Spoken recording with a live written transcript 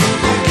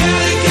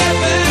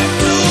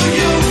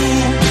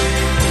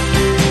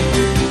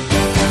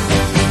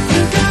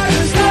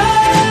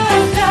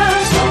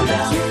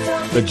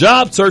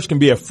job search can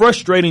be a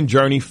frustrating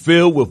journey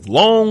filled with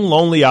long,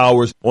 lonely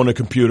hours on a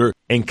computer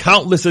and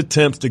countless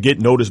attempts to get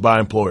noticed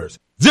by employers.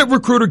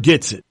 ZipRecruiter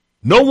gets it.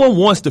 No one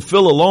wants to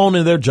feel alone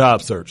in their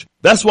job search.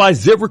 That's why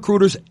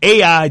ZipRecruiter's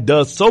AI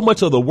does so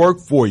much of the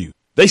work for you.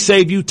 They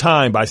save you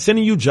time by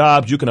sending you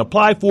jobs you can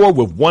apply for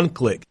with one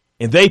click,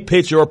 and they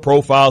pitch your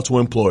profile to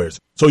employers.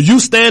 So you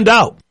stand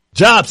out.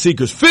 Job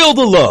seekers, feel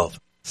the love.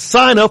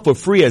 Sign up for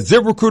free at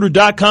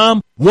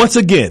ZipRecruiter.com. Once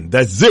again,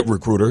 that's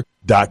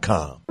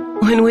ZipRecruiter.com.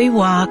 When we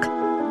walk,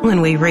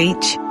 when we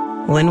reach,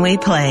 when we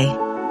play,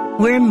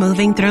 we're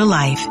moving through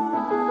life.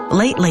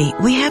 Lately,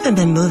 we haven't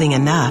been moving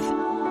enough.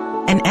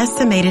 An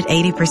estimated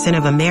 80%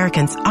 of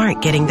Americans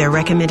aren't getting their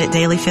recommended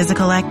daily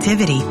physical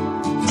activity.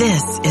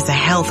 This is a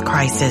health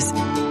crisis,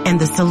 and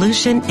the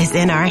solution is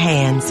in our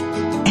hands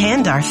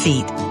and our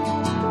feet.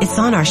 It's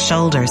on our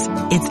shoulders.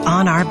 It's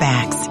on our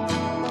backs.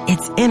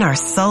 It's in our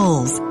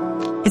souls.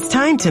 It's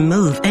time to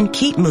move and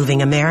keep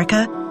moving,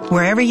 America.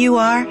 Wherever you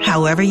are,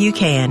 however you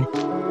can.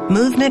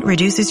 Movement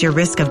reduces your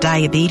risk of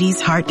diabetes,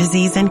 heart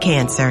disease, and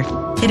cancer.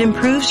 It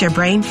improves your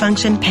brain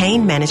function,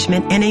 pain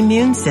management, and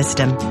immune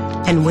system.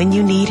 And when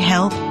you need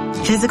help,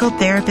 physical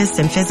therapists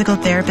and physical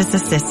therapist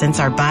assistants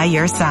are by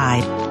your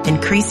side,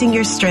 increasing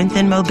your strength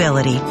and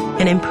mobility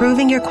and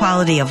improving your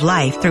quality of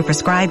life through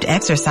prescribed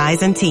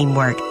exercise and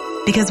teamwork.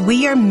 Because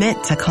we are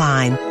meant to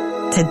climb,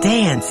 to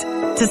dance,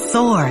 to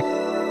soar,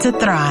 to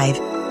thrive.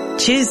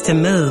 Choose to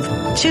move.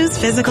 Choose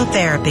physical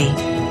therapy.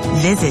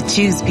 Visit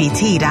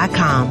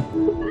ChoosePT.com.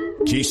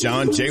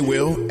 Keyshawn, J.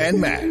 Will,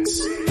 and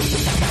Max.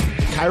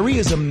 Kyrie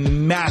is a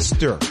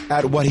master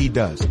at what he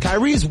does.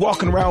 Kyrie is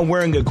walking around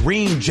wearing a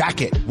green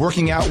jacket,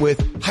 working out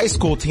with high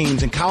school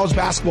teams and college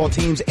basketball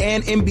teams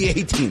and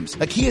NBA teams.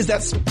 Like, he is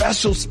that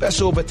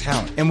special of a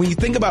talent. And when you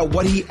think about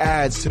what he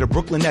adds to the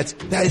Brooklyn Nets,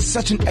 that is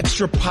such an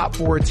extra pop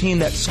for a team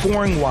that,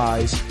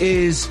 scoring-wise,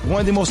 is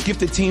one of the most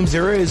gifted teams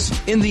there is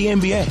in the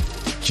NBA.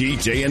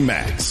 GJ and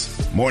Max.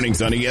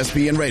 Mornings on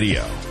ESPN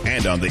Radio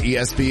and on the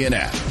ESPN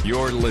app.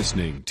 You're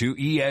listening to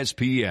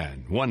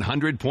ESPN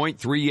 100.3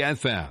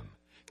 FM.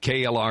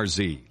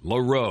 KLRZ, La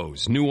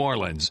Rose, New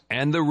Orleans,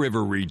 and the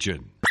River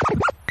Region.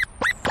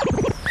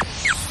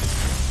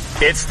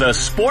 It's the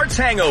Sports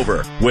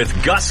Hangover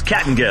with Gus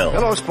Kattengill.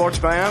 Hello, sports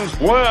fans.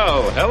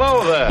 Whoa,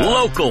 hello there.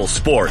 Local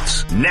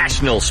sports,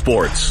 national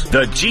sports.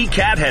 The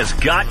GCAT has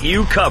got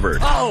you covered.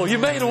 Oh, you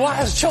made a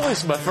wise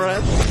choice, my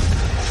friend.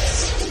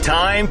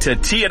 Time to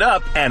tee it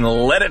up and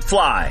let it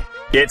fly.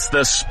 It's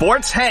the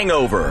Sports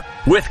Hangover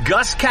with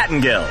Gus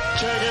Kattengill.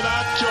 Check it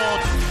out,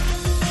 George.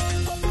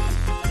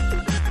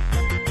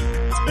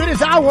 It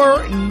is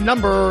hour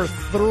number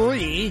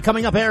 3.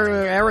 Coming up,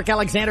 Eric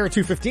Alexander at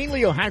 2:15.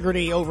 Leo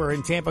Haggerty over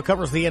in Tampa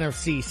covers the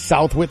NFC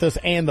South with us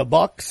and the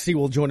Bucks. He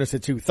will join us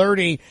at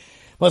 2:30.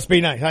 Must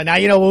be nice. Now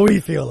you know what we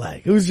feel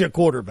like. Who's your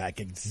quarterback?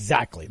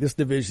 Exactly. This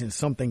division is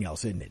something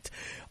else, isn't it?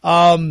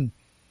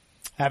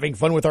 Having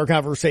fun with our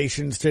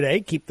conversations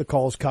today. Keep the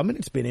calls coming.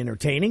 It's been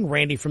entertaining.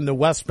 Randy from the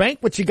West Bank,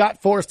 what you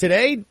got for us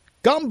today?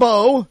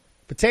 Gumbo.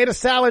 Potato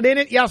salad in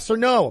it, yes or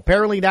no?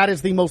 Apparently that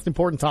is the most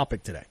important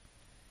topic today.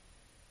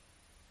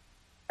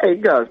 Hey,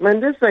 Gus,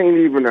 man, this ain't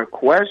even a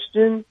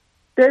question.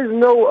 There's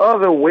no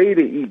other way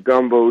to eat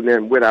gumbo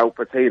than without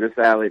potato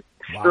salad.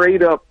 Wow.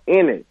 Straight up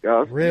in it,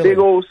 Gus. Really? Big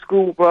old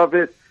scoop of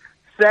it.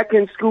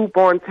 Second scoop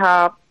on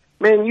top.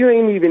 Man, you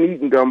ain't even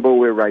eating gumbo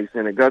with rice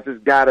in it, Gus.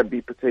 It's got to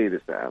be potato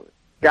salad.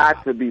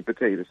 Got to be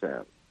potato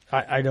salad.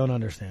 I don't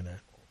understand that.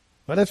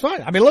 But that's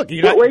fine. I mean, look,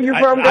 you where you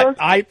from, Gus?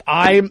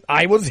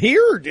 I was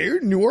here,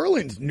 dude. New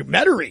Orleans,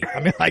 Metairie. I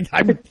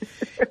mean,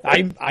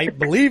 I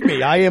believe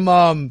me.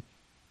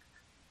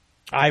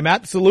 I'm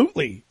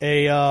absolutely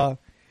a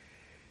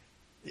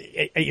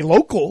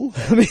local.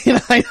 I mean,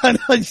 I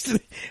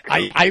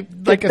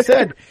like I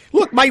said,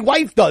 look, my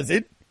wife does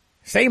it.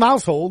 Same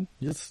household.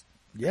 Just,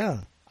 yeah.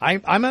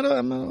 I'm at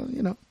a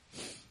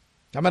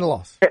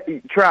loss.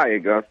 Try it,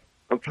 Gus.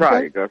 I'm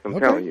trying it, Gus. I'm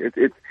telling you.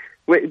 It's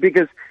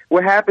because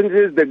what happens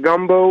is the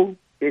gumbo,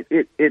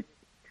 the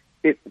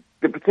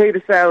potato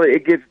salad,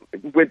 it gets,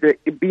 with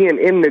it being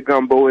in the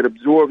gumbo, it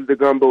absorbs the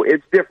gumbo.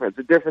 It's different.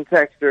 It's a different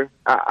texture.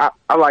 I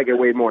like it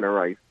way more than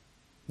rice.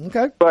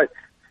 Okay. But,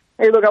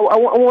 hey, look, I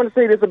want to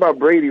say this about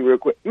Brady real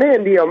quick.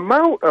 Man, the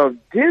amount of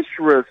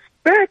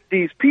disrespect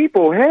these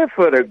people have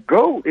for the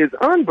GOAT is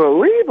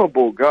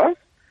unbelievable, Gus.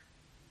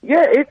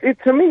 Yeah,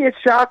 to me, it's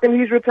shocking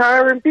he's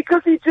retiring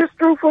because he just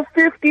threw for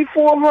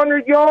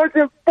 5,400 yards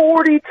and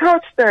 40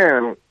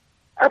 touchdowns.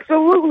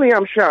 Absolutely,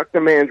 I'm shocked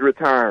the man's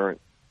retiring.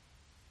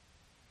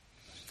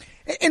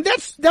 And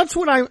that's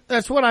what I'm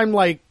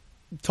like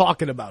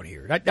talking about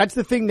here. That's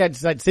the thing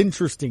that's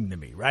interesting to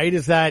me, right?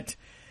 Is that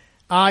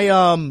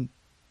it's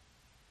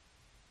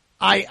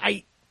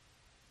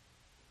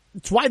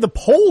why the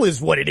poll is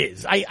what it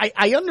is.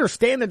 I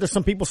understand that there's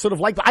some people sort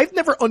of like, but I've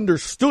never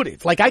understood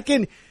it. Like, I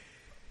can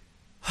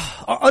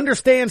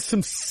understand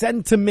some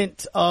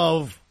sentiment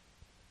of,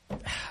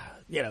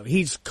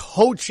 he's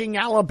coaching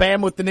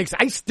Alabama with the Knicks.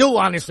 I still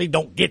honestly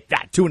don't get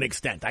that to an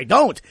extent. I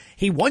don't.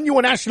 He won you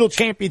a national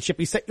championship.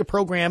 He set your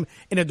program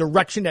in a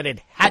direction that it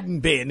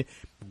hadn't been.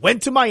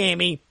 went to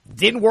Miami,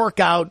 didn't work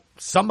out.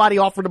 Somebody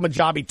offered him a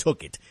job. He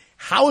took it.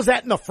 How is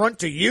that an affront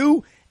to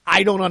you?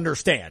 I don't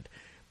understand.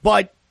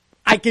 But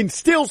I can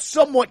still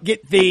somewhat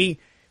get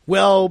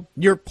well,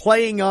 you're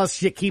playing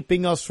us, you're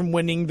keeping us from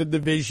winning the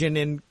division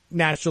and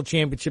national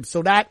championships.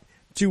 So that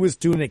too is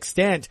to an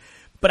extent.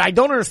 But I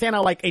don't understand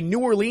how like a New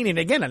Orleans, and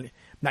again, I'm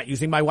not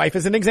using my wife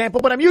as an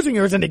example, but I'm using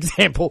her as an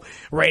example.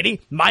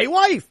 Brady, my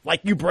wife,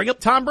 like you bring up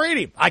Tom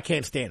Brady. I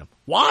can't stand him.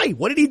 Why?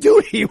 What did he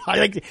do to you?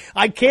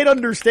 I can't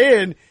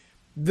understand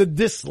the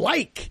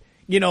dislike,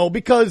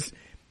 because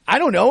I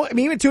don't know. I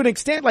mean, even to an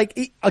extent,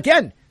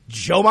 again,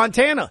 Joe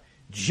Montana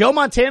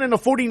and the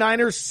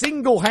 49ers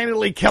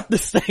single-handedly kept the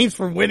Saints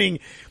from winning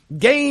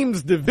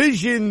games,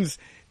 divisions,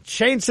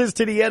 chances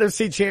to the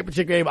NFC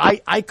Championship game.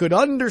 I could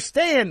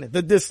understand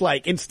the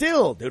dislike. And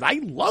still, dude,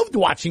 I loved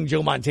watching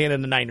Joe Montana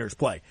and the Niners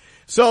play.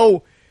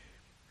 So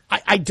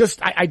I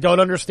don't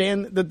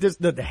understand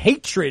the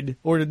hatred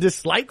or the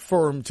dislike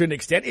for him to an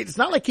extent. It's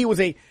not like he was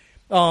a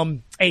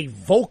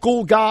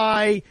vocal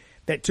guy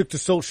that took to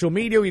social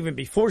media even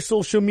before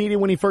social media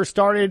when he first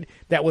started,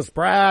 that was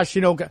brash,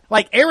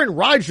 like Aaron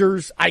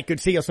Rodgers. I could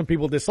see how some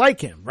people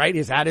dislike him, right?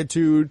 His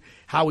attitude,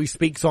 how he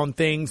speaks on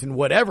things and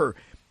whatever.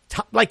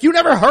 Like you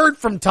never heard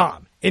from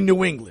Tom in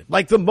New England.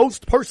 Like the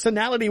most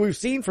personality we've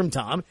seen from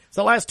Tom is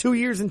the last 2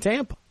 years in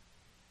Tampa.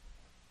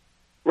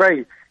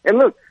 Right. And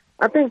look,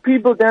 I think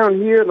people down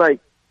here, like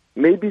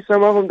maybe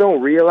some of them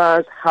don't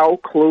realize how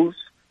close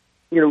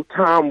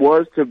Tom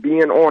was to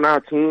being on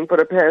our team for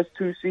the past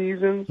 2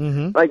 seasons.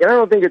 Mm-hmm. Like, I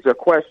don't think it's a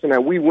question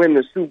that we win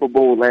the Super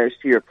Bowl last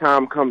year if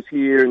Tom comes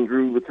here and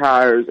Drew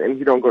retires and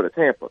he don't go to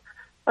Tampa.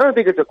 I don't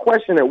think it's a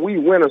question that we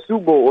win a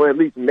Super Bowl or at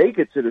least make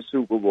it to the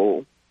Super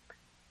Bowl.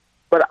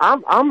 But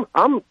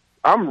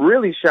I'm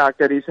really shocked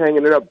that he's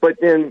hanging it up. But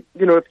then,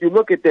 if you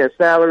look at their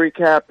salary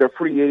cap, their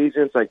free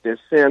agents, like their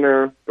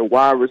center, the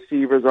wide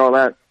receivers, all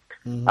that,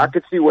 mm-hmm. I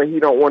could see where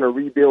he don't want to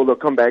rebuild or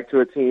come back to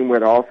a team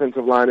where the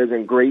offensive line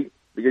isn't great.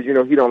 Because,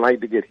 he don't like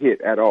to get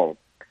hit at all.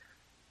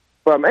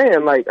 But,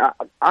 man, like,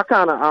 I'm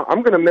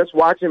going to miss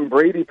watching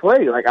Brady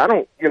play. Like, I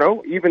don't,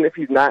 even if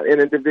he's not in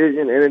a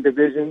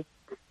division.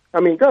 I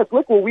mean, Gus,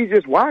 look what we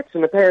just watched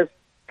in the past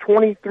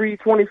 23,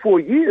 24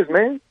 years,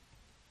 man.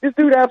 This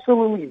dude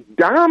absolutely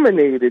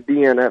dominated the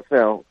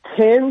NFL.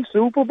 10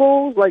 Super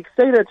Bowls? Like,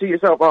 say that to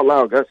yourself out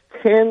loud, Gus.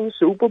 10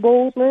 Super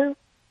Bowls, man?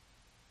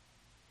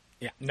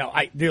 Yeah, no,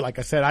 like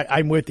I said,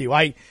 I'm with you.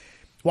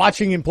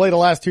 Watching him play the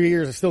last 2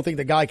 years, I still think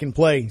the guy can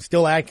play.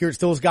 Still accurate,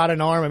 still has got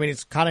an arm. I mean,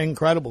 it's kind of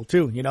incredible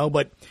too,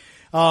 but,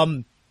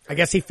 I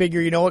guess he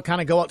figured,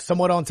 kind of go out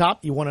somewhat on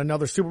top. You won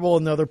another Super Bowl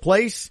in another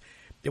place.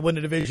 They won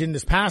the division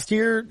this past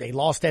year. They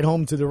lost at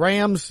home to the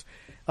Rams.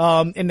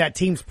 And that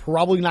team's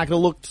probably not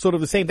going to look sort of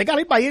the same. They got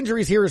hit by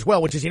injuries here as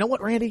well, which is,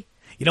 Randy?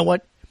 You know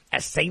what?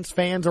 As Saints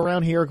fans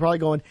around here are probably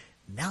going,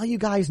 now you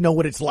guys know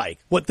what it's like,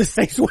 what the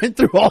Saints went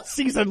through all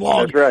season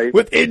long. That's right.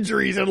 With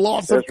injuries and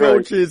loss of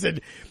coaches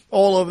and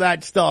all of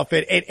that stuff.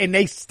 And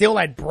they still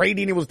had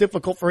Brady and it was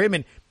difficult for him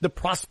and the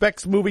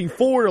prospects moving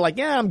forward are like,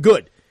 yeah, I'm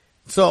good.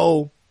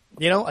 So,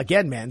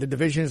 again, man, the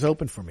division is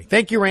open for me.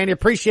 Thank you, Randy.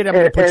 Appreciate it. I'm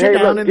going to put you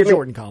down in the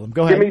Jordan column.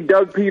 Go ahead. Give me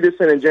Doug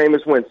Peterson and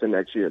Jameis Winston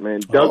next year, man.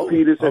 Doug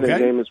Peterson and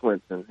Jameis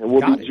Winston. And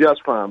we'll be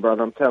just fine,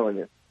 brother. I'm telling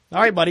you. All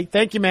right, buddy.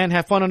 Thank you, man.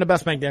 Have fun on the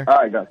Best Bank there. All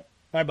right, guys.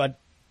 All right, bud.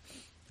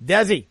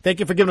 Desi,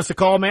 thank you for giving us a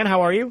call, man.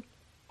 How are you?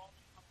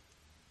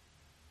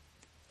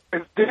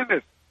 It's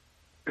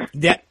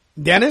Dennis.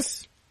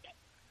 Dennis?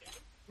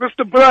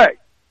 Mr. Black.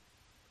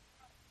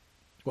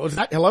 What was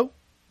that? Hello?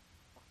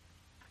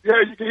 Yeah,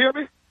 you can hear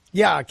me?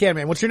 Yeah, I can,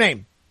 man. What's your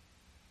name?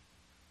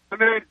 My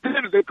name's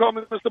Dennis. They call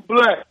me Mr.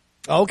 Black.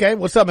 Okay.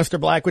 What's up, Mr.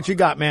 Black? What you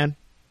got, man?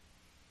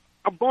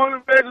 I'm born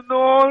and raised in New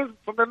Orleans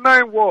from the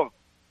 9th Ward.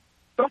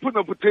 Don't put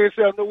no potato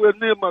salad nowhere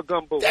near my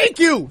gumbo. Thank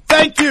you.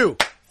 Thank you.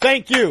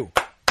 Thank you.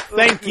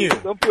 Thank you.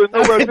 Don't put it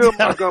nowhere near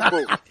my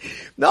gumbo.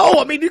 No,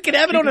 I mean, you can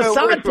have it on a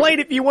side plate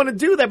if you want to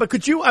do that, but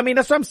could you, I mean,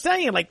 that's what I'm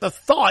saying, like the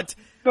thought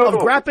of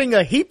grabbing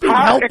a heaping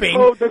helping.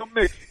 Hot and cold don't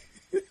mix.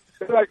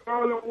 It's like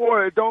oil and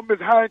water. It don't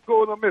mix. Hot and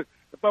cold don't mix.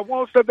 If I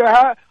want something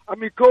hot,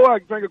 cold, I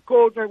can drink a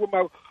cold drink with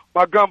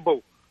my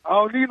gumbo. I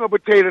don't need no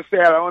potato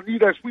salad. I don't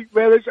need that sweet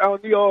relish. I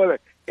don't need all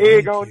that.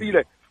 Egg, I don't need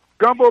that.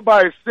 Gumbo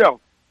by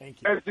itself.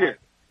 Thank you. That's it.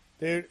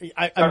 Dude,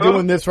 I'm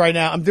doing this right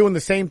now. I'm doing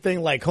the same thing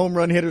like home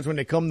run hitters when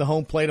they come to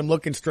home plate. I'm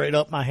looking straight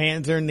up. My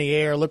hands are in the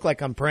air. I look like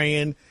I'm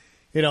praying.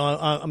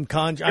 I'm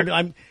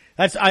conjuring.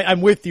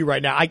 I'm with you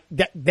right now.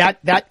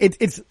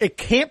 It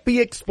can't be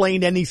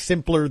explained any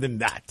simpler than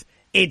that.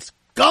 It's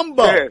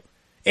gumbo. Yeah.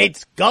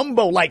 It's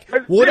gumbo. Like,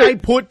 would I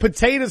put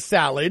potato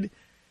salad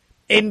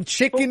in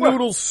chicken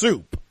noodle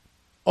soup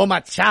or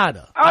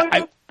machada?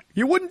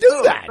 You wouldn't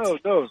do that.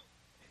 No.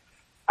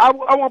 I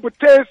want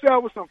potato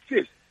salad with some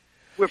fish.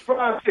 With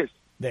fried fish.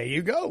 There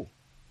you go.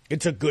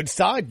 It's a good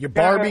side. Your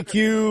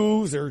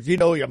barbecues or,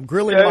 I'm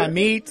grilling my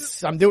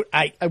meats. I'm doing,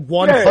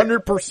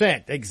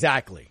 100%.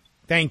 Exactly.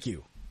 Thank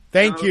you.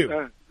 Thank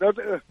you. No,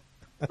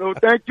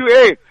 thank you.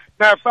 Hey,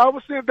 now if I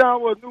was sitting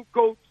down with a new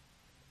coach,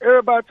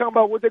 everybody talking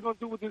about what they're going to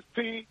do with this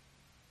team,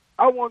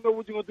 I want to know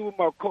what you're going to do with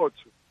my culture.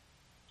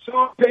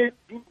 Sean Payton,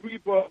 Drew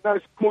Brees are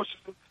nice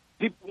coaches.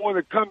 People want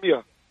to come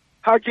here.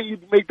 How can you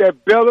make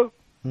that better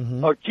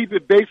or keep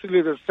it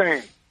basically the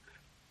same?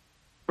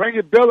 Bring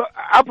it better.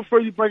 I prefer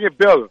you bring it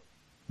better.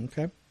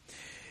 Okay.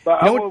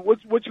 But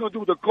what you going to do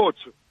with the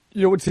culture?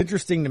 You know, what's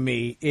interesting to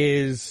me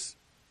is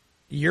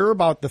you're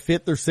about the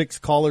fifth or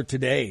sixth caller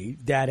today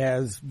that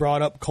has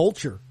brought up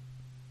culture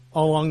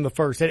along the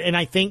first. And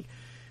I think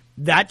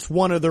that's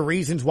one of the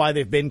reasons why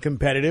they've been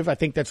competitive. I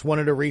think that's one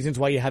of the reasons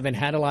why you haven't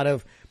had a lot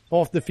of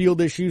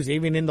off-the-field issues,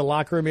 even in the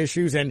locker room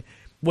issues. And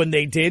when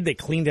they did, they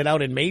cleaned it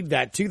out and made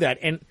that to that.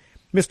 And,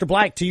 Mr.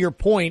 Black, to your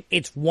point,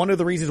 it's one of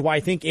the reasons why I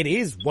think it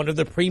is one of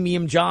the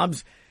premium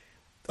jobs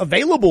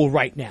available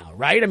right now,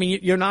 right? I mean,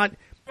 you're not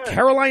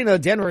Carolina,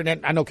 Denver,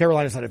 and I know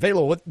Carolina's not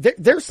available.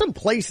 There's some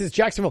places,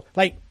 Jacksonville,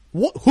 like,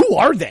 who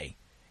are they?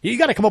 You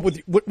got to come up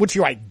with what's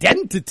your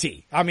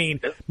identity. I mean,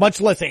 much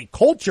less a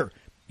culture.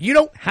 You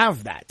don't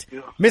have that.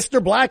 Yeah.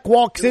 Mr. Black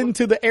walks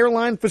into the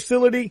airline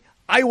facility.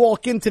 I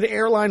walk into the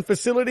airline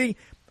facility.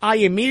 I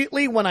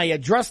immediately, when I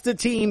address the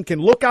team, can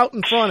look out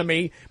in front of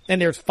me,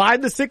 and there's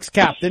 5 to 6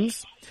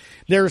 captains.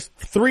 There's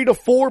 3 to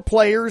 4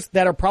 players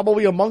that are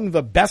probably among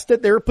the best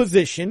at their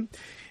position.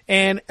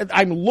 And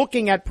I'm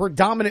looking at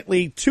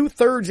predominantly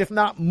 2/3, if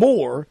not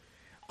more,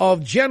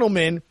 of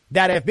gentlemen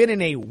that have been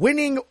in a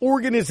winning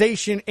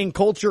organization and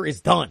culture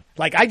is done.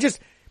 Like,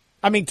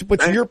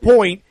 to your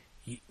point,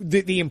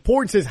 the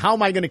importance is, how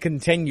am I going to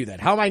continue that?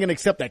 How am I going to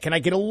accept that? Can I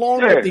get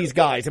along with these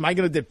guys? Am I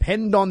going to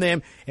depend on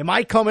them? Am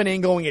I coming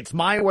in going, it's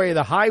my way or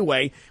the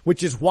highway?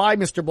 Which is why,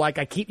 Mr. Black,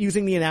 I keep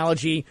using the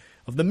analogy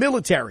of the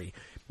military.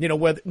 You know,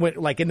 when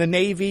like in the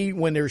Navy,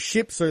 when there's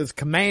ships, there's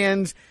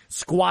commands,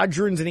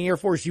 squadrons in the Air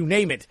Force, you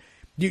name it.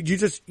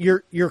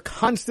 You're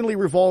constantly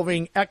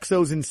revolving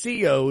XOs and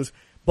COs,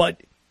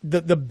 but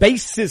the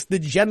basis, the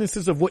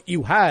genesis of what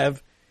you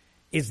have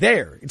is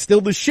there. It's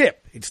still the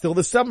ship. It's still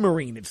the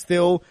submarine. It's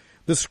still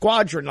the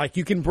squadron. Like,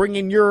 you can bring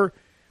in your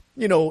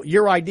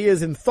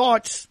ideas and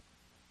thoughts,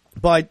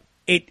 but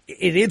it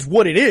is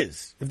what it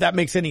is, if that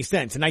makes any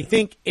sense. And I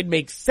think it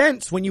makes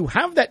sense when you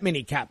have that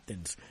many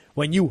captains,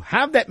 when you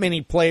have that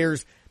many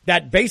players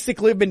that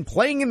basically have been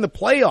playing in the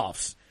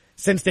playoffs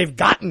since they've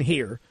gotten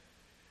here.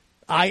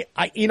 We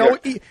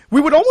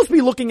would almost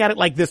be looking at it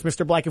like this,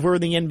 Mr. Black, if we were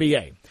in the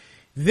NBA.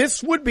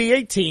 This would be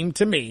a team,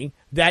 to me,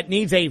 that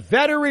needs a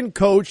veteran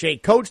coach, a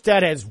coach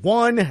that has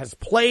won, has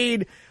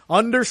played,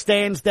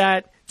 understands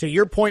that. To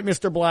your point,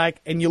 Mr. Black,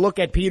 and you look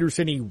at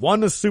Peterson, he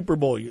won a Super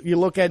Bowl. You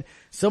look at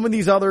some of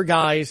these other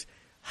guys,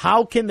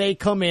 how can they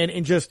come in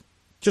and just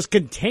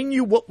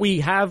continue what we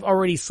have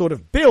already sort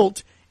of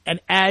built and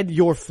add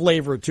your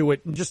flavor to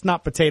it, and just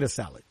not potato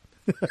salad?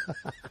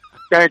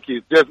 Thank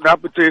you. Just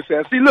not potato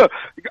salad. See, look,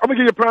 I'm going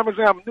to give you a prime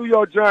example. New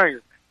York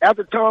Giants.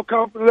 After Tom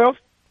Coughlin left,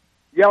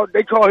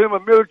 they call him a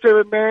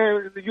military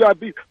man. You got to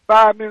be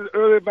 5 minutes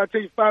early. If I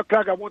tell you 5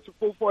 o'clock, I want you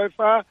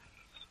 4:45.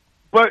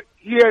 But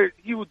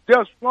he was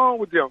just wrong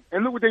with them.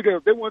 And look what they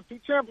did. They won 2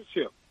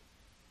 championships.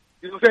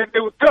 You know what I'm saying? They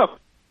were tough.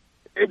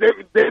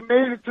 They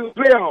made it to the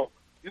playoffs.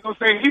 You know what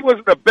I'm saying? He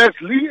wasn't the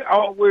best leader,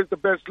 always the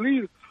best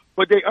leader,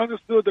 but they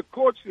understood the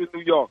culture in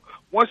New York.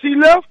 Once he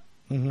left,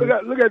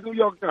 look at New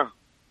York now.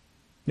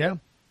 Yeah,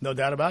 no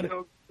doubt about it.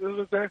 You know what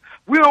I'm saying?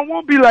 We don't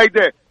want to be like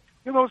that.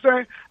 You know what I'm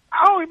saying?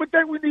 I don't even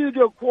think we need to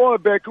get a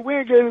quarterback, because we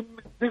ain't getting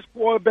this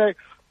quarterback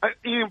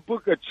Ian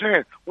Booker a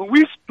chance. When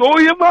we throw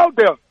him out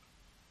there,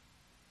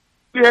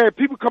 we had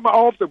people coming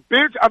off the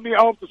bench,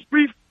 off the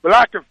street,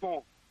 blocking for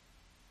him.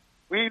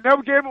 We ain't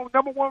never gave him a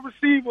number 1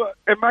 receiver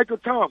and Michael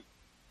Thomas.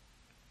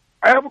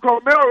 Alvin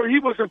Kamara, he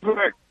wasn't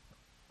playing.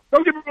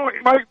 Don't get me wrong,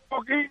 Mike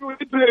Ingram,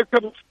 he played a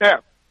couple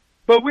snaps,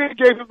 but we ain't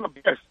gave him the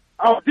best.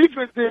 Our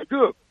defense did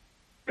good.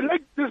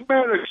 Let this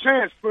man a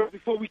chance first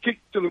before we kick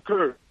to the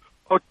curb,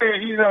 or say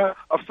he's not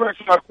a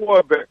franchise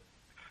quarterback.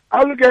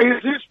 I look at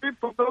his history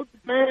from Notre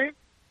Dame.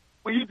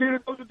 When he did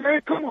it Notre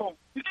Dame, come on.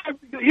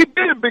 He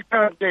been in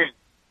big-time games.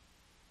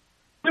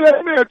 Let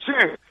him a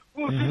chance.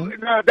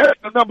 Now, that's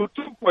the number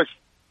 2 question.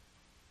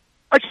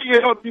 How can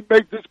you help me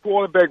make this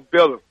quarterback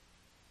better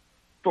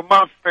for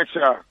my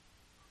franchise?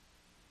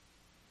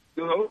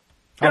 You know?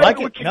 I like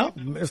it. No,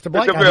 Mr.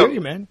 Black, I hear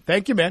you, man.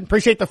 Thank you, man.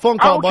 Appreciate the phone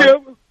call, bud.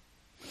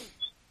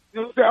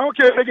 You know what I'm saying? I don't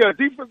care if they get a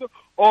defensive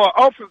or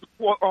offensive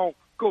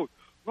coach.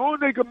 As long as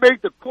they can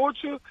make the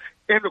culture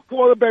and the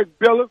quarterback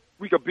better,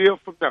 we can build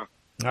from there.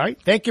 All right.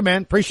 Thank you,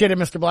 man. Appreciate it,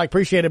 Mr. Black.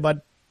 Appreciate it,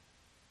 bud.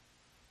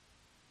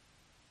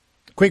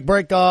 Quick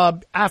break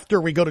after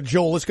we go to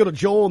Joel. Let's go to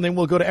Joel, and then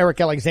we'll go to Eric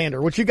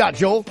Alexander. What you got,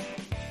 Joel?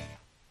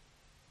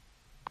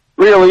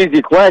 Real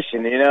easy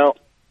question, you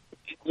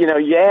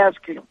ask,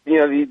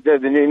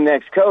 the new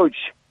next coach,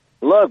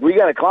 look, we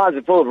got a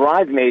closet full of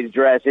bridesmaids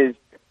dresses.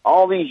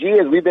 All these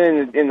years we've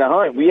been in the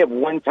hunt. We have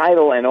 1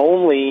 title and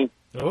only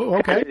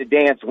the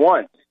dance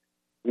once.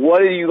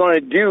 What are you going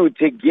to do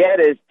to get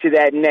us to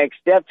that next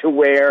step to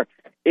where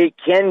it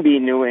can be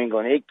New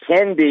England? It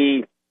can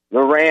be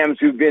the Rams,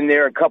 who've been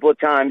there a couple of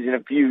times in a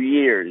few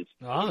years.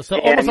 So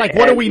almost like,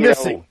 what are we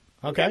missing?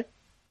 Okay.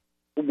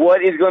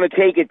 What is going to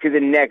take it to the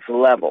next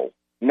level,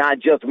 not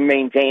just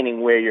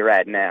maintaining where you're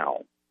at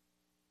now?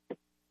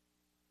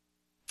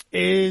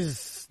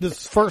 Is the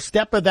first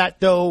step of that,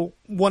 though,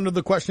 one of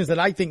the questions that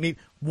I think,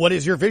 what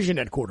is your vision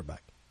at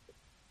quarterback?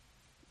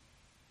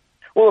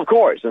 Well, of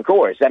course.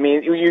 I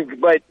mean,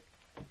 but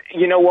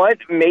you know what?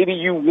 Maybe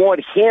you want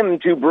him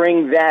to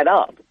bring that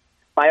up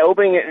by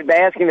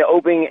asking the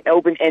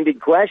open-ended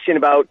question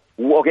about,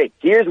 okay,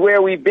 here's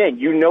where we've been.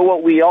 You know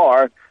what we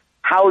are.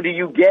 How do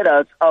you get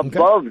us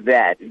above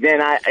that? Then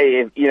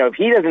if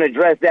he doesn't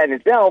address that in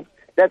itself,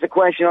 that's a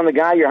question on the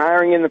guy you're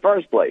hiring in the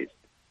first place.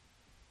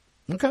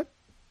 Okay.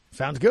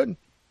 Sounds good.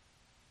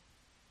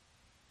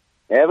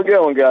 Have a good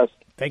one, Gus.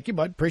 Thank you,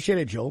 bud. Appreciate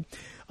it, Joel.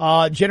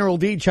 General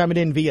D chiming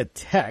in via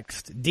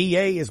text.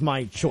 DA is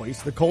my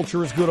choice. The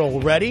culture is good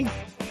already.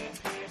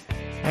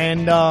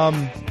 And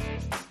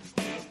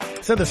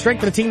so the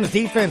strength of the team's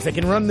defense, they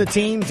can run the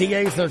team.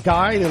 DA is their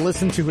guy. They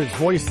listen to his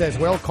voice as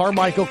well.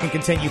 Carmichael can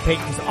continue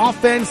Peyton's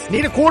offense.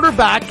 Need a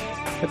quarterback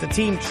that the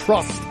team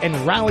trusts and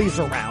rallies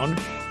around.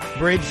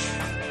 Bridge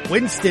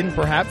Winston,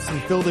 perhaps,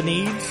 and fill the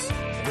needs.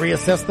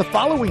 Reassess the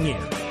following year.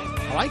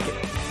 I like it.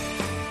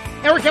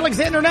 Eric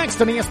Alexander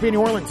next on ESPN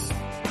New Orleans.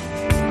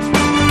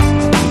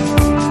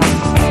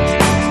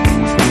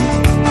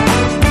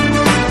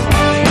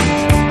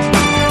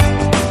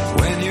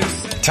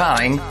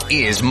 Time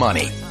is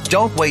money.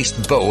 Don't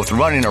waste both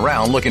running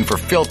around looking for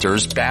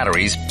filters,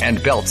 batteries,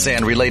 and belt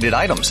sand related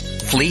items.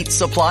 Fleet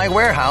Supply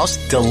Warehouse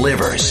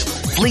delivers.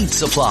 Fleet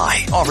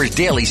Supply offers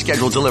daily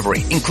scheduled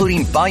delivery,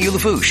 including Bayou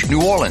Lafourche,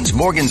 New Orleans,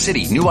 Morgan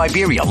City, New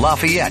Iberia,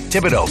 Lafayette,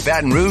 Thibodaux,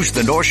 Baton Rouge,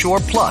 the North Shore,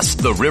 plus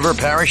the river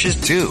parishes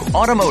too.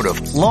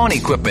 Automotive, lawn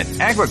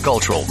equipment,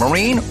 agricultural,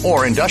 marine,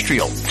 or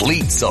industrial.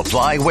 Fleet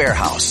Supply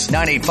Warehouse,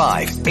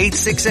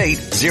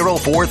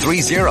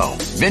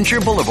 985-868-0430. Venture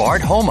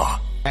Boulevard, Houma.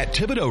 At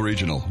Thibodaux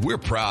Regional, we're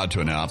proud to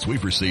announce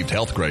we've received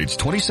HealthGrade's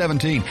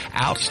 2017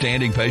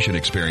 Outstanding Patient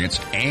Experience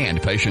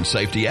and Patient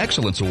Safety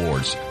Excellence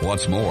Awards.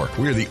 What's more,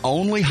 we're the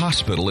only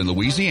hospital in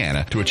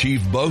Louisiana to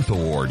achieve both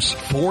awards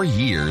 4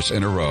 years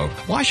in a row.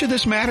 Why should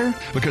this matter?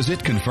 Because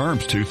it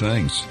confirms two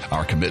things: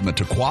 our commitment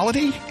to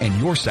quality and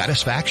your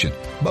satisfaction,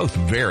 both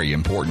very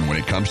important when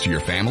it comes to your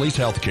family's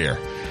health care.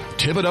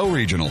 Thibodaux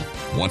Regional,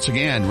 once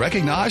again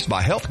recognized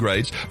by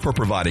HealthGrades for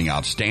providing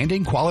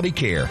outstanding quality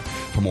care.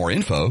 For more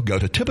info, go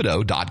to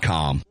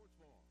Thibodaux.com.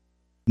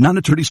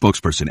 Non-attorney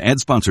spokesperson, ad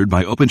sponsored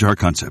by OpenJar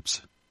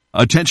Concepts.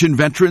 Attention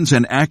veterans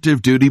and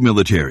active duty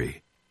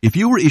military. If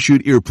you were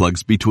issued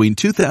earplugs between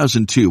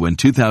 2002 and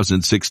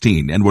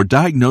 2016 and were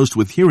diagnosed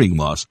with hearing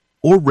loss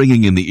or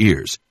ringing in the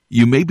ears,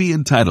 you may be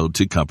entitled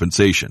to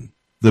compensation.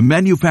 The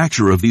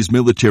manufacturer of these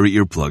military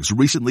earplugs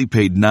recently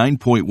paid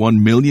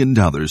 $9.1 million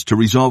to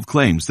resolve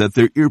claims that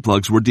their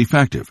earplugs were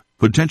defective,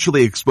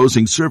 potentially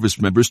exposing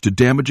service members to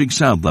damaging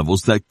sound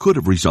levels that could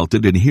have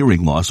resulted in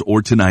hearing loss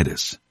or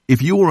tinnitus.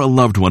 If you or a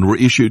loved one were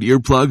issued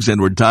earplugs and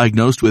were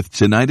diagnosed with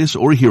tinnitus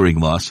or hearing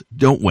loss,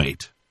 don't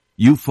wait.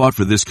 You fought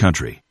for this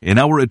country, and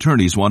our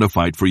attorneys want to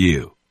fight for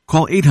you.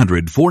 Call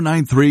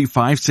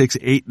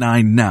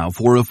 800-493-5689 now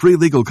for a free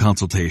legal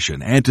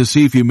consultation and to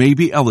see if you may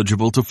be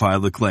eligible to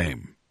file a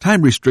claim.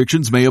 Time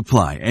restrictions may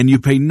apply, and you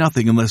pay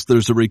nothing unless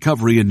there's a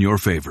recovery in your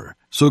favor.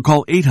 So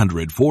call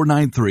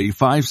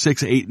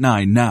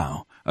 800-493-5689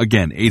 now.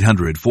 Again,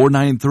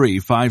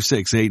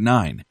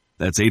 800-493-5689.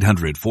 That's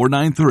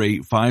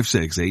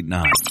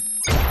 800-493-5689.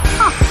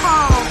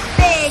 Oh,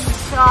 big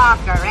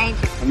talker,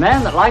 ain't you? A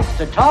man that likes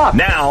to talk.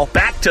 Now,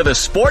 back to the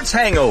Sports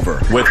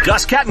Hangover with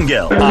Gus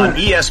Kattengill on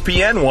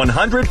ESPN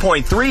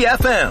 100.3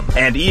 FM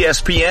and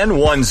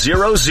ESPN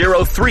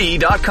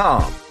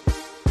 1003.com.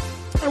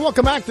 And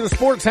welcome back to the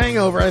Sports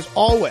Hangover. As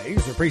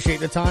always, appreciate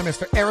the time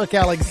Mr. Eric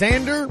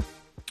Alexander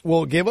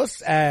will give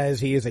us,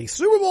 as he is a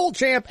Super Bowl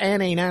champ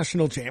and a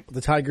national champ with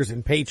the Tigers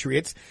and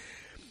Patriots.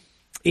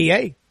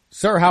 EA,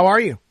 sir, how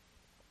are you?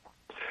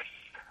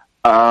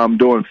 I'm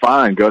doing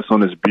fine, Gus,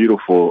 on this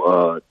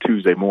beautiful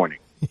Tuesday morning.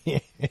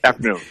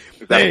 Afternoon.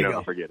 It's there afternoon, you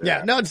go. I forget it.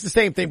 Yeah, no, it's the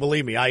same thing,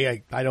 believe me.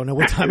 I don't know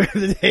what time of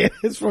the day it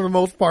is for the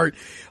most part.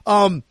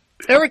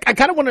 Eric, I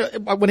kind of want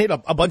to hit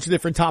a bunch of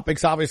different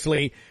topics,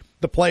 obviously.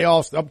 The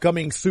playoffs, the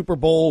upcoming Super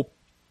Bowl.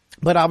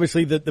 But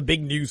obviously the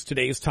big news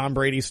today is Tom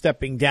Brady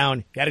stepping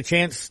down. He had a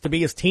chance to be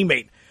his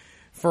teammate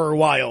for a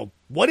while.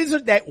 What is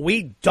it that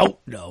we don't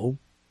know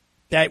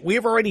that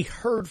we've already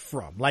heard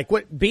from? Like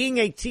what being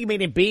a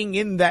teammate and being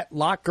in that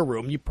locker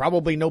room, you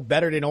probably know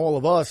better than all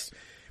of us.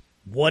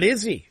 What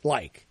is he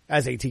like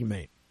as a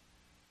teammate?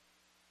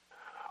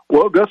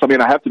 Well, Gus, I mean,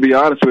 I have to be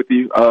honest with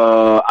you.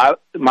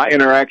 My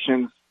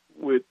interactions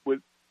with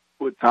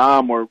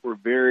Tom were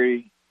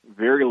very,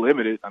 very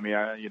limited. I mean,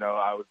 I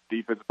was a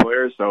defensive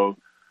player, so,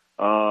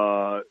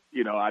 I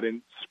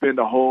didn't spend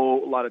a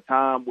whole lot of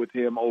time with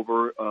him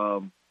over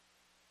on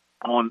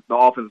the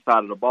offensive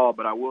side of the ball.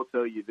 But I will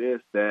tell you this,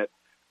 that,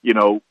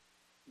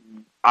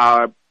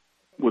 I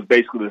was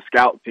basically the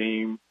scout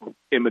team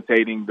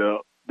imitating the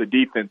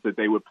defense that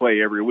they would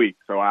play every week.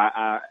 So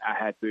I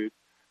had to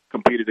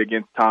compete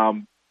against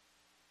Tom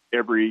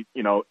every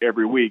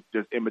week,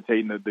 just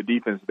imitating the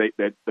defense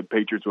that the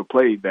Patriots would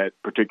play that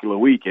particular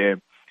week.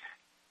 And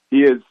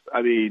he is,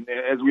 I mean,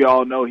 as we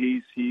all know,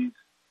 he's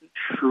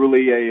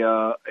truly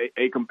a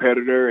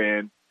competitor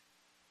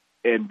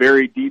and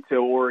very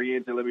detail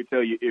oriented. Let me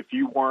tell you, if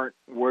you weren't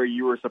where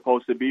you were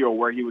supposed to be or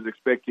where he was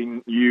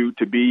expecting you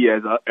to be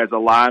as a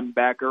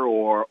linebacker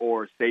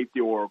or safety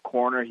or a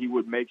corner, he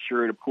would make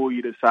sure to pull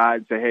you to the side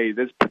and say, hey,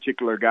 this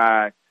particular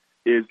guy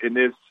is in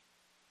this,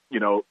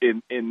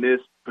 in this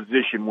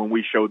position when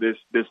we show this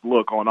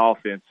look on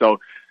offense. So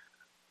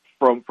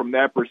from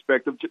that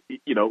perspective,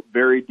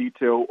 very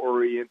detail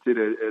oriented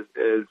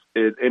and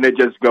it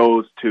just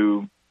goes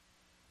to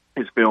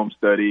his film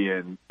study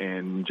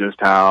and just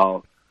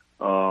how,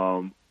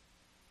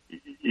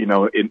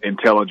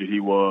 intelligent he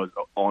was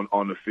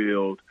on the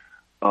field.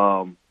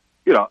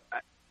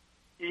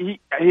 He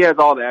has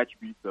all the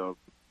attributes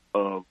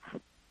of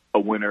a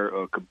winner,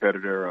 a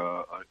competitor,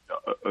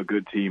 a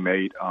good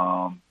teammate.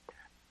 All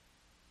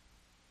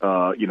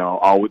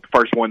with the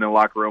first one in the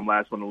locker room,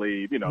 last one to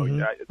leave. All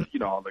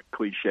the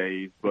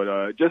cliches,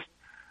 but just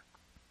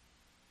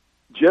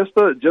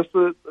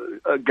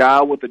a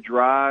guy with a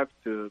drive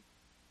to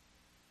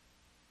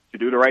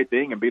do the right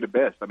thing and be the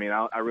best. I mean,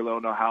 I really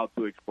don't know how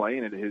to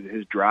explain it.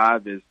 His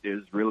drive is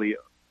really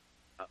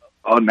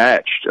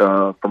unmatched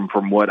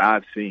from what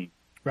I've seen.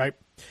 Right.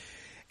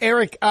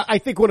 Eric, I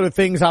think one of the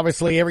things,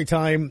 obviously, every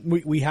time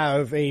we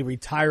have a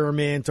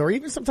retirement or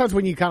even sometimes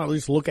when you kind of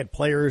just look at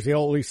players, you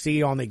always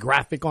see on the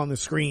graphic on the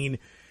screen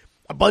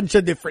a bunch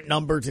of different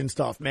numbers and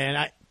stuff,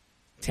 man.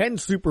 10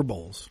 Super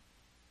Bowls,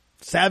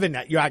 7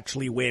 that you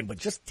actually win, but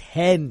just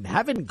 10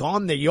 haven't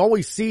gone there. You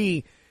always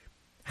see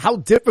how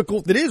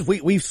difficult it is.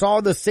 We saw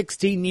the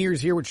 16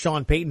 years here with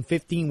Sean Payton,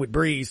 15 with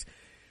Breeze.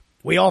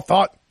 We all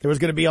thought there was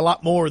going to be a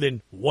lot more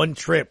than one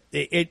trip.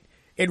 It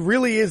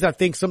really is, I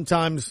think,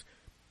 sometimes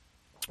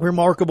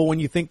remarkable when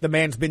you think the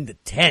man's been to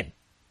 10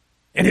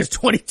 in his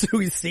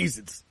 22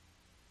 seasons.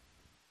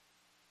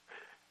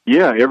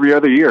 Yeah, every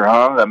other year,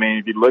 huh? I mean,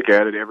 if you look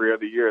at it, every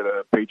other year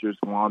the Patriots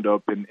wound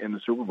up in the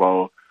Super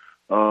Bowl.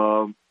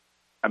 It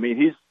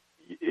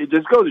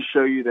just goes to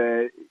show you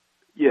that,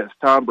 yes,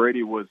 Tom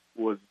Brady was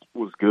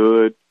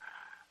good,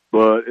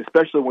 but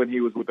especially when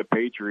he was with the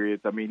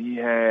Patriots, I mean, he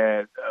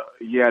had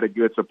a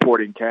good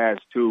supporting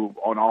cast too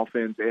on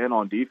offense and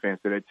on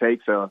defense, and it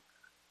takes a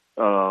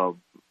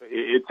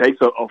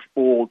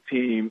full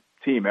team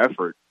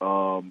effort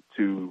to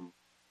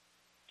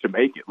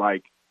make it.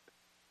 Like,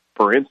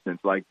 for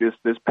instance, like this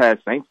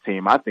past Saints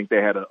team, I think they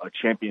had a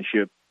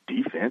championship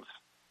defense.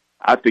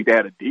 I think they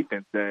had a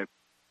defense that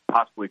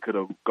possibly could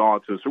have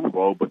gone to the Super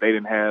Bowl, but they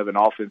didn't have an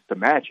offense to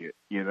match it,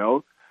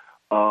 So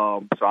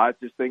I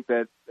just think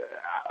that,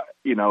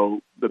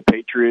 the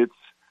Patriots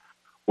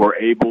were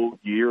able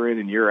year in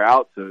and year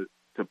out to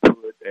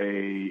put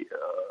a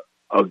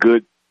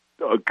good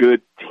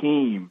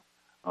team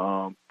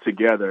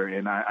together,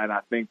 and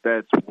I think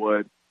that's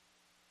why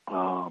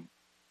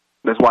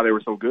they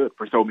were so good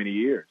for so many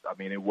years. I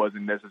mean, it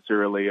wasn't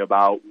necessarily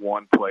about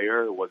one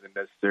player. It wasn't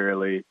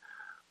necessarily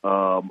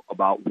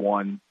about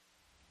one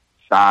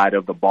side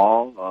of the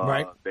ball.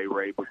 Right. They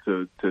were able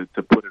to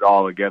put it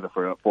all together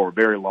for a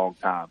very long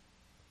time.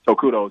 So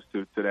kudos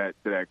to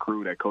that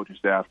crew, that coaching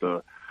staff,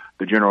 the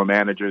general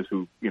managers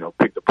who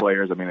picked the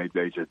players. I mean,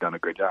 they just done a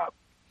great job.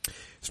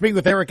 Speaking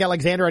with Eric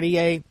Alexander at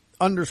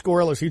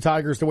EA_LSU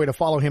Tigers, the way to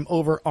follow him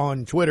over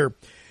on Twitter.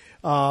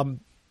 So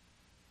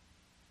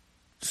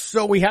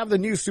we have the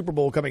new Super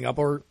Bowl coming up,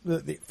 or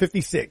the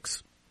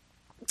 56.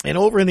 And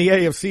over in the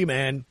AFC,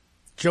 man,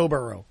 Joe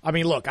Burrow. I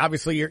mean, look,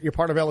 obviously you're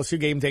part of LSU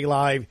Game Day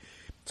Live,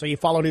 so you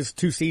followed his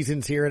 2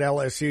 seasons here at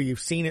LSU.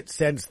 You've seen it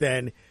since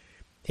then.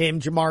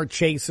 Him, Jamar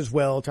Chase as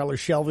well. Tyler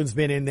Shelvin's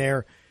been in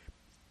there.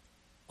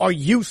 Are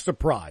you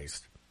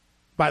surprised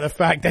by the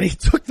fact that he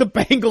took the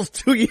Bengals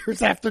 2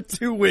 years after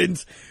 2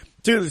 wins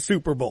to the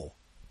Super Bowl?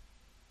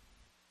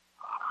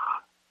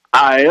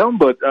 I am,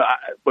 but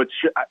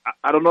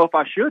I don't know if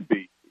I should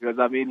be, because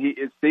I mean,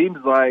 it seems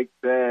like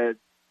that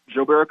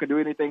Joe Burrow can do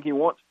anything he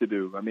wants to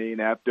do. I mean,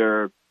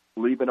 after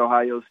leaving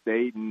Ohio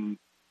State and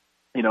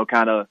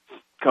kind of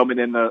coming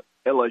into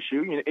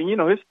LSU,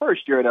 and his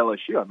first year at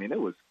LSU, I mean,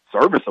 it was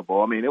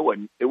serviceable. I mean, it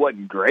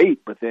wasn't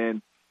great, but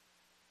then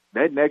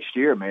that next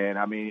year, man,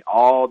 I mean,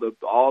 all the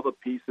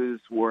pieces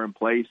were in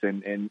place,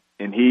 and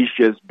he's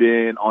just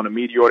been on a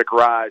meteoric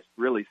rise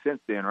really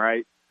since then,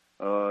 right?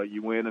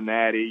 You win a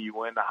Natty, you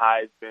win the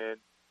Heisman,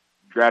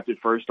 drafted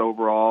first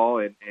overall,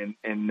 and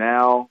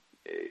now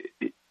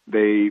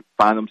they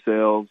find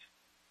themselves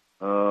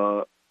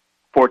for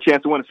a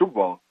chance to win a Super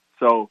Bowl.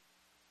 So,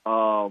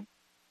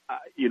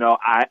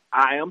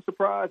 I am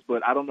surprised,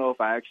 but I don't know if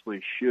I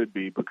actually should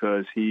be,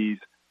 because seems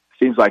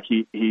like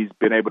he's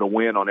been able to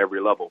win on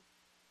every level.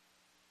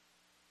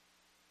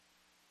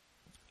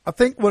 I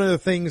think one of the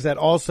things that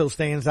also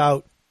stands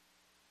out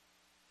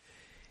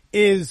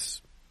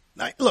is,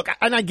 look,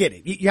 and I get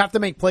it. You have to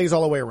make plays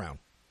all the way around.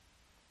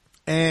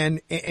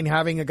 And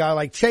having a guy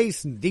like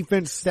Chase and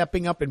defense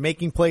stepping up and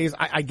making plays,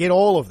 I get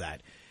all of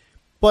that.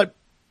 But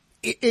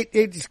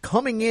it's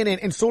coming in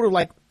and sort of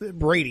like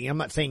Brady. I'm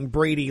not saying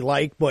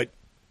Brady-like, but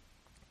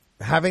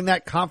having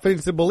that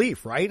confidence and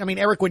belief, right? I mean,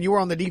 Eric, when you were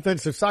on the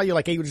defensive side, you're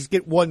like, hey, you just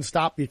get one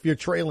stop if you're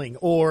trailing.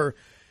 Or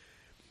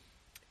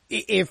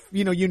if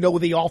you know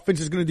the offense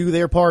is going to do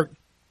their part,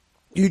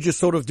 you just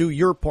sort of do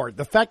your part.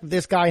 The fact that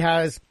this guy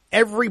has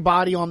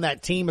everybody on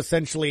that team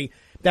essentially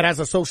that has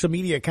a social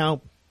media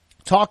account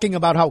talking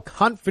about how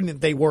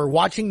confident they were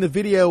watching the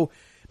video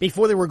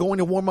before they were going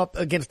to warm up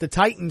against the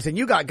Titans, and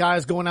you got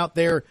guys going out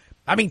there,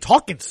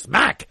 talking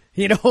smack,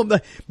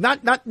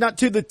 not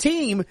to the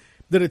team,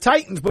 the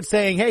Titans, but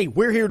saying, hey,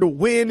 we're here to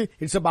win.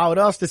 It's about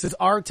us. This is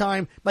our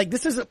time. Like,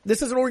 this is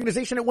an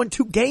organization that won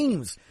 2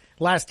 games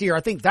last year. I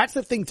think that's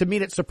the thing to me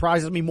that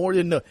surprises me more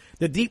than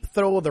the deep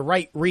throw of the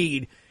right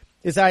read,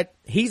 is that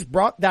he's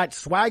brought that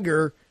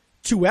swagger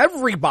to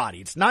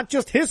everybody. It's not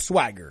just his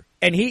swagger.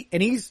 And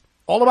he's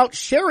all about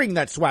sharing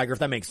that swagger, if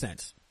that makes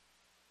sense.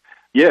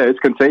 Yeah, it's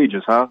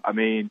contagious, huh?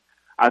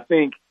 I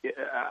think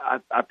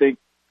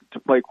to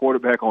play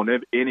quarterback on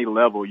any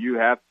level, you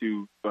have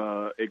to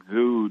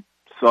exude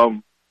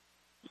some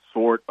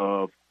sort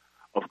of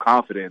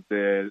confidence.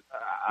 And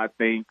I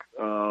think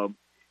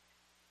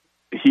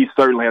he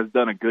certainly has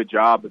done a good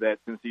job of that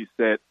since he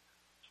set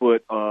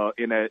foot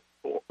in that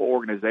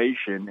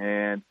organization.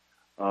 And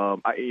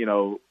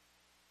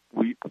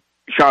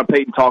Sean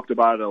Payton talked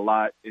about it a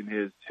lot in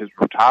his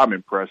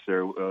retirement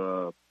presser,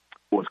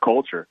 was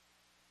culture.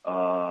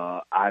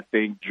 I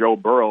think Joe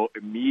Burrow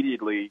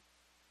immediately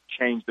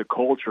changed the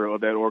culture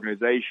of that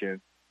organization.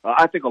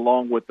 I think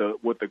along with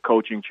the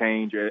coaching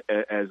change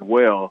as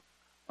well.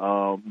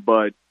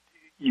 But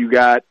you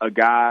got a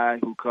guy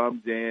who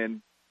comes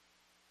in.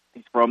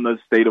 He's from the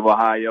state of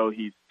Ohio.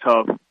 He's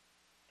tough.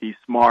 He's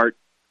smart.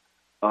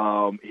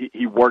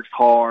 He works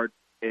hard,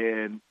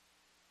 and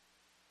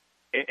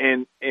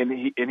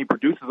he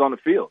produces on the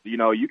field.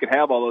 You can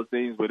have all those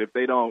things, but if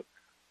they don't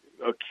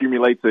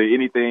accumulate to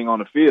anything on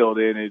the field,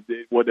 then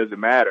what does it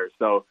matter?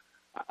 So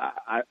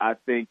I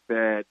think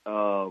that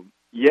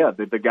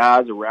the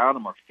guys around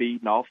him are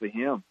feeding off of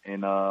him,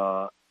 and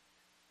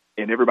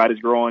everybody's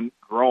growing.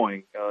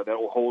 That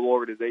whole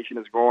organization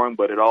is growing,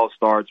 but it all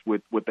starts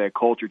with that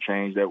culture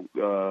change,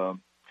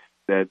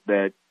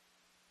 that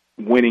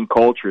winning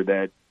culture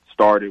that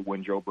started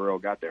when Joe Burrow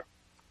got there.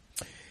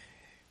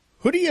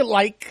 Who do you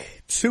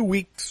like 2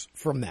 weeks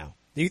from now?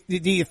 Do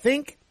you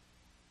think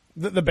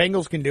that the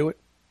Bengals can do it?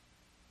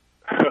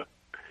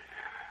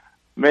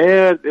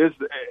 Man,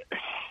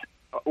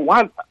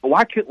 why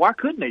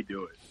couldn't they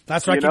do it?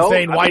 That's what I keep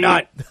saying. Why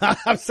not?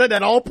 I've said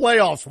that all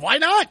playoffs. Why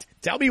not?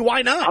 Tell me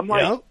why not. I'm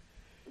like,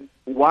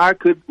 why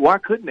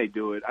couldn't they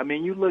do it?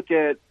 You look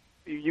at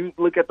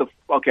the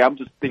I'm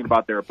just thinking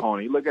about their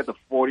opponent. You look at the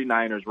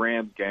 49ers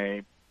Rams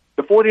game.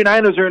 The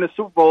 49ers are in the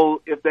Super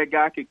Bowl if that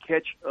guy could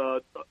catch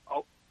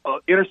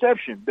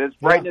interception that's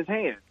right in his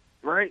hand.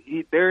 Right,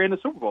 they're in the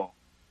Super Bowl.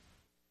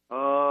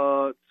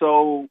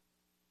 So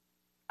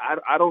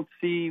I don't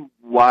see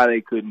why they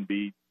couldn't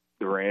beat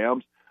the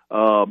Rams.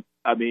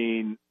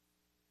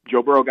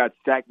 Joe Burrow got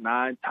sacked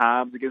 9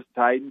 times against the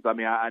Titans.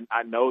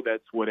 I know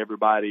that's what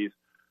everybody's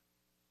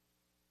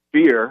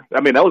fear.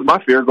 That was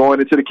my fear going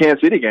into the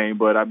Kansas City game,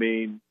 but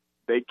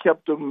they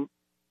kept them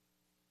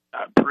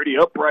pretty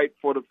upright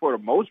for the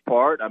most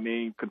part.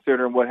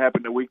 Considering what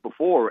happened the week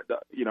before,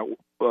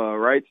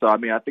 right? So I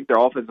think their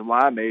offensive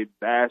line made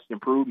vast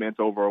improvements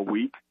over a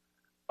week.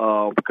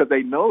 Because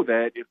they know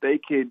that if they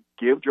can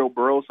give Joe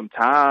Burrow some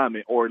time,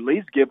 or at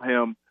least give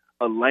him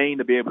a lane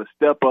to be able to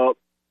step up,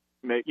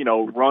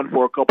 run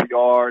for a couple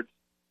yards,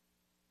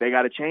 they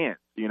got a chance.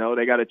 They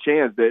got a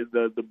chance.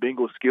 The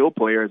Bengals skill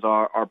players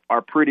are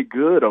pretty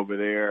good over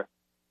there,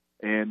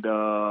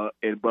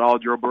 but all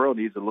Joe Burrow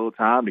needs a little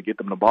time to get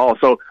them the ball.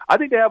 So I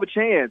think they have a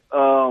chance.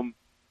 I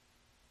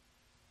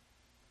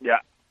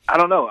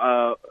don't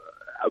know,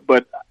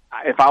 but.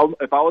 If I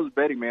was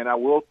betting, man, I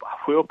will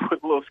put a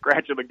little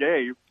scratch in the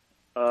game.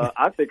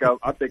 I think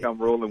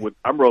I'm rolling with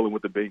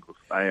the Bengals.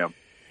 I am.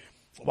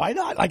 Why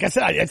not? Like I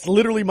said, it's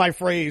literally my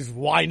phrase.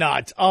 Why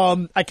not?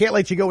 I can't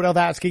let you go without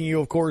asking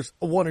you, of course,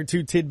 1 or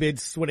 2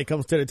 tidbits when it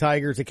comes to the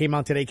Tigers. It came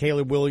out today.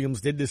 Caleb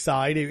Williams did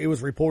decide. It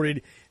was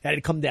reported that it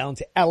had come down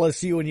to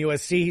LSU and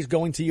USC. He's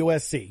going to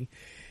USC.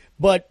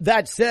 But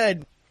that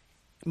said,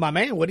 my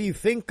man, what do you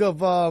think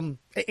of?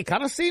 It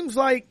kind of seems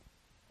like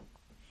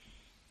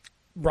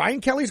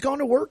Brian Kelly's gone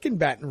to work in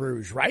Baton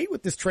Rouge, right?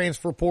 With this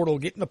transfer portal,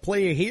 getting a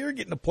player here,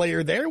 getting a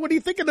player there. What do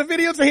you think of the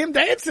videos of him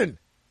dancing,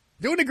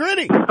 doing the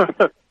gritty?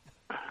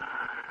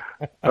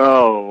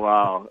 Oh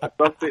wow,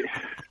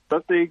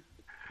 something.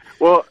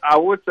 Well, I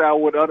would say I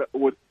want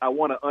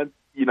to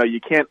you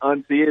can't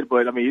unsee it,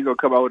 but he's gonna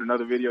come out with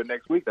another video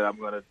next week that I'm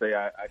gonna say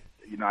I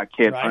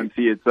can't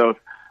unsee it. So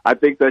I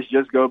think that's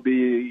just gonna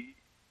be,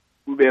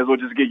 we may as well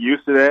just get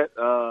used to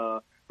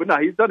that. But no,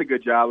 he's done a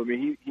good job.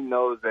 He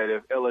knows that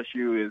if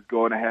LSU is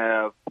going to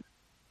have,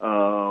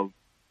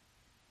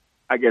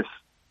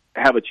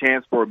 have a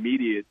chance for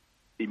immediate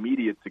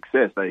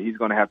success, that he's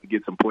going to have to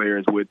get some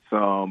players with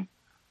some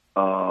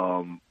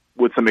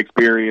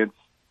experience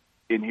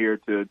in here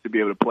to be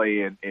able to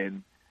play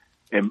and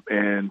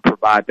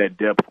provide that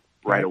depth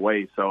right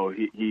away. So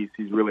he's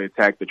really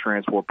attacked the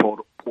transfer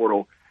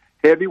portal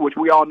heavy, which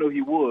we all knew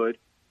he would.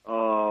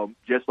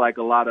 just like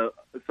a lot of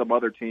some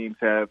other teams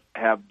have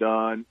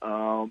done.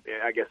 And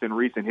I guess in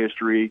recent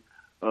history,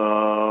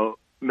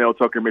 Mel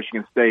Tucker,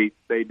 Michigan State,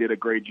 they did a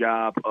great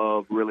job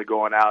of really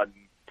going out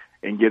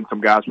and getting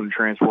some guys from the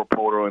transfer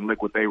portal, and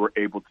look what they were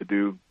able to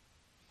do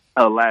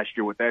last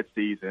year with that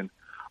season.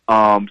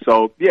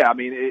 So yeah, I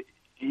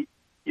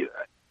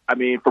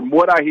mean, from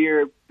what I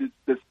hear,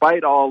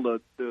 despite all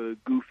the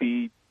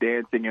goofy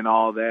dancing and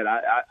all that,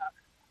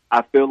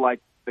 I feel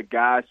like the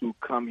guys who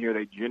come here,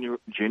 they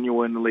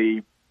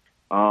genuinely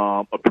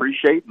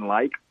appreciate and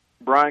like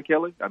Brian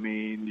Kelly. I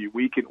mean,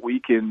 we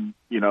can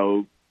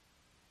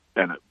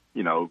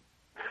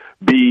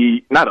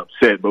be not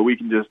upset, but we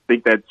can just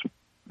think that's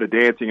the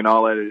dancing and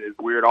all that is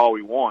weird all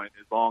we want,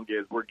 as long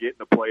as we're getting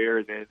the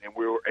players and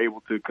we're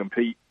able to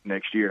compete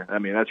next year. I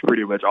mean, that's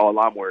pretty much all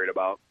I'm worried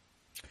about.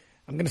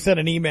 I'm going to send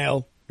an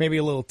email, maybe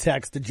a little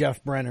text to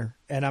Jeff Brenner,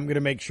 and I'm going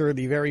to make sure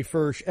the very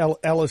first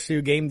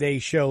LSU game day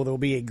show there will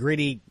be a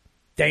gritty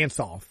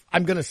dance-off.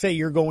 I'm going to say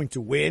you're going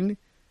to win.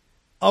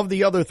 Of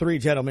the other three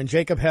gentlemen,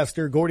 Jacob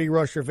Hester, Gordy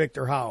Rush, or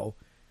Victor Howell,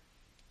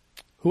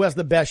 who has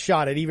the best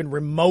shot at even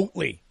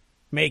remotely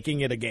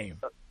making it a game?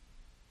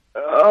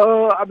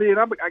 I mean,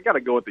 I got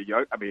to go with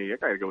I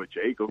got to go with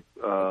Jacob.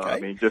 Okay. I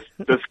mean, just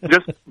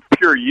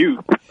pure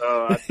youth.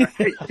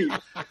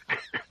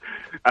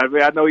 I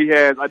mean, I know he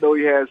has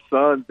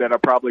sons that are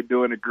probably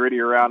doing the gritty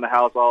around the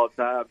house all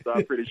the time. So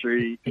I'm pretty sure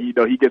he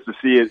gets to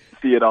see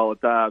it all the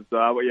time.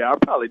 So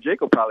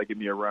Jake will probably give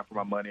me a run for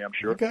my money, I'm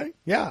sure. Okay,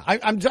 yeah,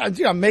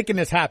 I'm making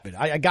this happen.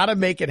 I got to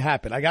make it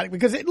happen.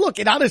 Because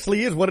it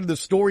honestly is one of the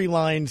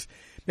storylines.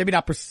 Maybe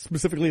not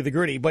specifically the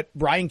gritty, but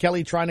Brian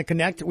Kelly trying to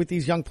connect with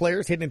these young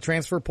players, hitting a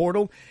transfer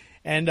portal.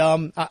 And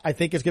I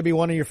think it's going to be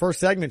one of your first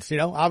segments,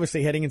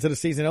 obviously heading into the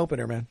season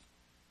opener, man.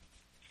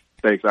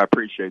 Thanks. I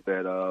appreciate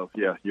that.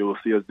 Yeah, you will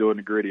see us doing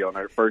the gritty on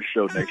our first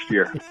show next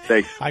year.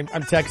 Thanks. I'm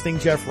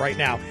texting Jeff right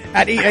now.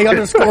 At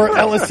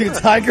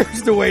EA_LSU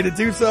Tigers, the way to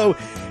do so.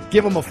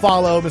 Give him a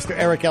follow, Mr.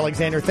 Eric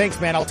Alexander.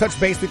 Thanks, man. I'll touch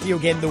base with you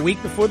again the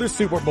week before the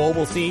Super Bowl.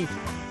 We'll see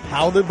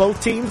how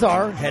both teams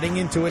are heading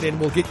into it,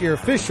 and we'll get your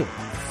official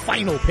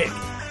final pick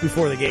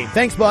before the game.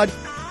 Thanks, bud.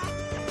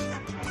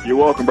 You're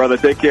welcome, brother.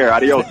 Take care.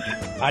 Adios.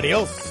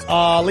 Adios.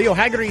 Leo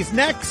Haggerty's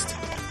next.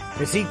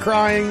 Is he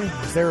crying?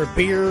 Is there a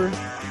beer?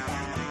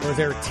 Or is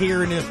there a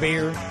tear in his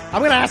beer? I'm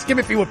going to ask him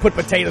if he would put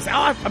potatoes.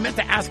 I meant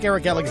to ask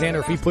Eric Alexander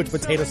if he puts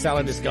potato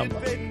salad in his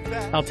gumbo.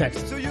 I'll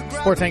text him.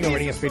 Sports Hangover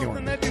at ESPN.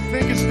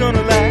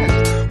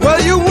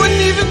 Well, you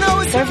wouldn't even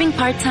know it. Serving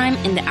part-time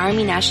in the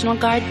Army National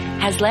Guard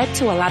has led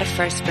to a lot of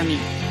firsts for me.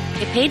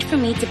 It paid for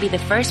me to be the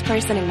first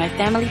person in my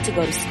family to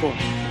go to school.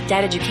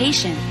 That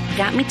education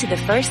got me to the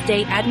first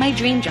day at my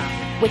dream job,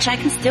 which I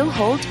can still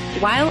hold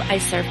while I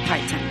serve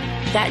part-time.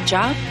 That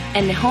job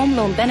and the home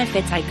loan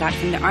benefits I got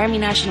from the Army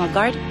National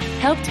Guard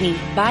helped me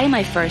buy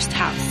my first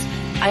house.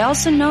 I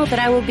also know that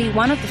I will be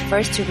one of the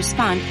first to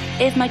respond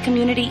if my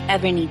community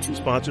ever needs me.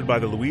 Sponsored by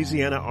the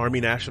Louisiana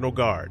Army National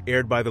Guard.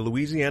 Aired by the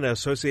Louisiana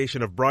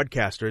Association of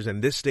Broadcasters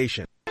and this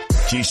station.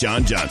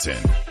 Keyshawn Johnson,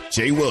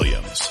 Jay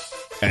Williams,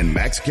 and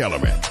Max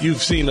Kellerman.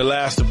 You've seen the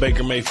last of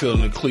Baker Mayfield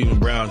in the Cleveland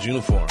Browns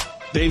uniform.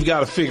 They've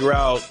got to figure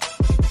out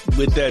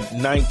with that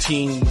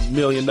 $19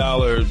 million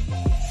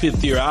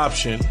fifth-year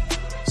option,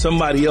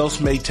 somebody else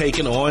may take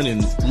it on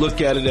and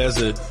look at it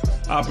as an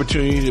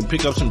opportunity to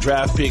pick up some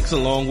draft picks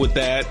along with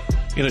that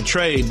in a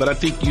trade. But I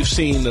think you've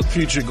seen the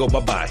future go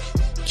bye-bye.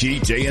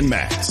 Key, Jay, and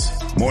Max.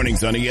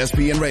 Mornings on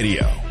ESPN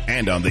Radio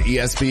and on the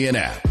ESPN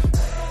app.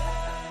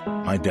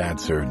 My dad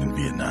served in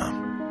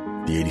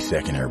Vietnam, the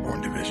 82nd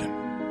Airborne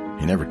Division.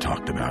 He never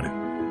talked about it.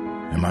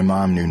 And my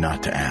mom knew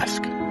not to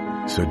ask.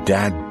 So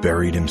Dad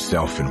buried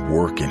himself in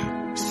work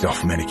and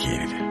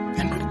self-medicated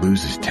and would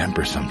lose his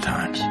temper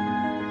sometimes.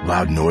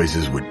 Loud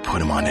noises would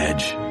put him on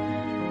edge.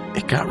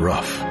 It got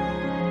rough.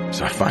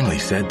 So I finally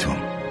said to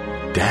him,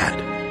 Dad,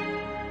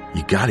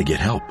 you gotta get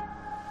help.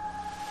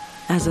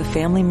 As a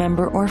family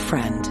member or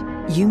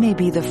friend, you may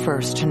be the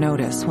first to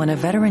notice when a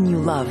veteran you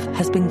love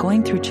has been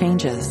going through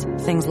changes.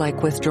 Things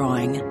like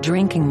withdrawing,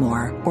 drinking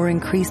more, or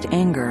increased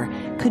anger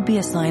could be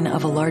a sign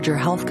of a larger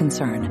health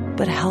concern,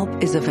 but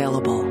help is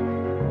available.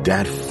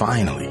 Dad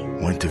finally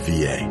went to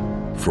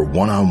VA for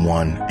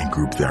one-on-one and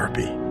group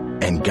therapy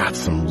and got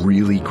some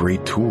really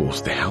great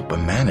tools to help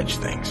him manage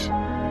things.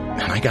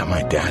 And I got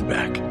my dad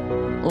back.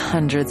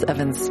 Hundreds of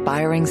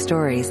inspiring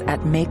stories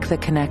at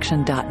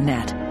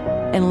maketheconnection.net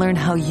and learn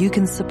how you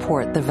can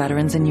support the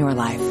veterans in your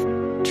life.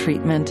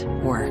 Treatment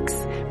works.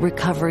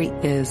 Recovery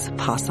is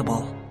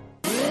possible.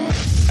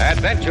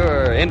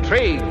 Adventure,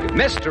 intrigue,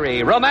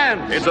 mystery,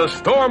 romance. It's a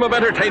storm of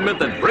entertainment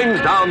that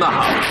brings down the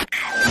house.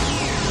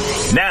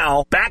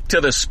 Now, back to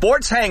the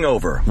Sports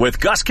Hangover with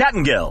Gus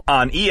Kattengill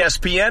on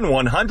ESPN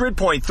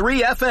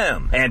 100.3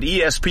 FM and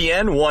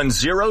ESPN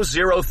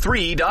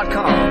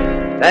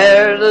 1003.com.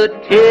 There's a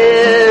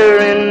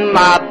tear in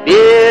my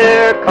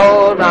beer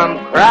 'cause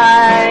I'm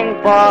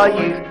crying for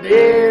you,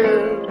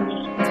 dear.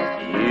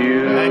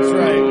 That's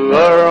right. You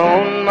are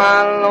on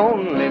my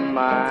lonely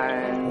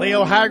mind.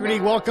 Leo Haggerty,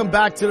 welcome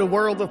back to the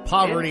world of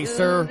poverty,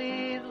 sir.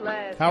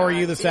 How are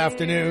you this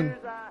afternoon?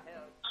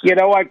 You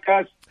know what,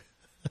 Gus?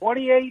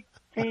 28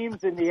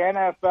 teams in the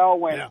NFL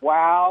went,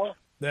 wow.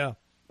 Yeah.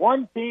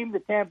 One team, the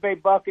Tampa Bay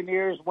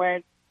Buccaneers,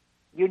 went,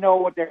 you know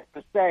what they're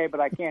going to say, but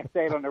I can't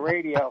say it on the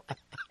radio.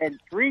 And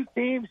 3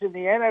 teams in the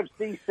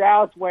NFC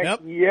South went,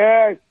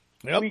 yes,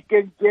 we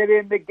can get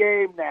in the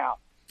game now.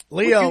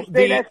 Leo,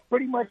 that's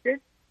pretty much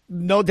it?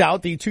 No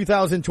doubt the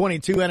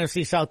 2022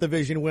 NFC South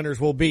Division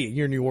winners will be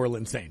your New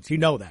Orleans Saints. You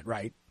know that,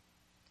 right?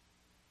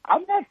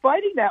 I'm not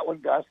fighting that one,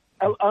 Gus,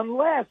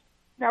 unless,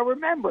 now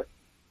remember,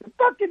 the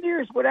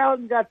Buccaneers went out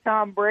and got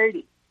Tom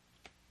Brady.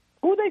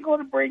 Who are they going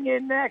to bring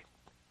in next?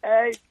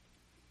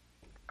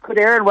 Could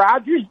Aaron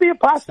Rodgers be a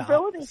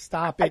possibility?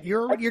 Stop it.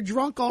 You're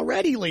drunk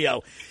already,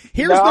 Leo.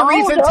 Here's the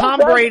reason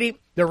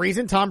the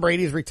reason Tom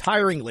Brady is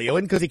retiring, Leo,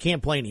 and because he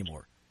can't play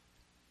anymore.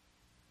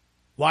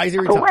 Why is he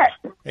retiring?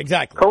 Correct.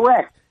 Exactly.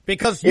 Correct.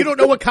 Because you don't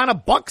know what kind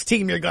of Bucs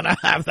team you're going to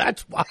have.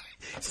 That's why.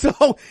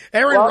 So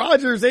Aaron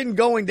Rodgers isn't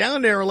going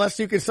down there unless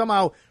you can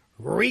somehow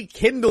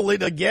rekindle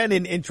it again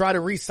and try to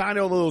re-sign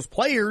all those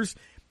players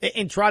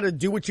and try to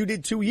do what you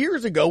did 2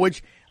 years ago,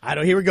 which I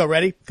don't, here we go.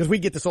 Ready? Because we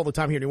get this all the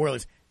time here in New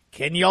Orleans.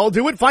 Can y'all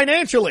do it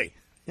financially?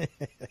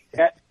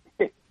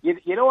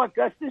 You know what,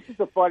 Gus? This is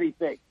the funny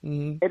thing.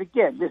 Mm-hmm. And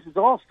again, this is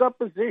all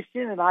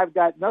supposition, and I've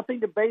got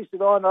nothing to base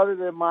it on other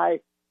than my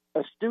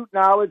astute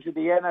knowledge of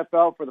the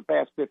NFL for the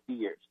past 50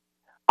 years.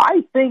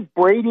 I think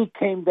Brady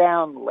came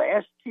down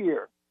last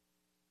year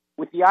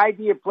with the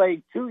idea of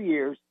playing 2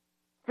 years,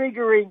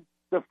 figuring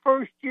the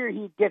first year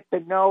he'd get to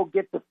know,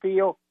 get to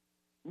feel,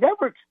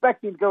 never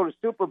expecting to go to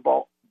Super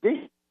Bowl. This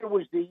year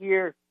was the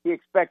year he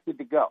expected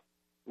to go.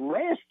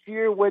 Last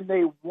year when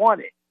they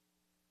won it,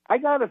 I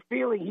got a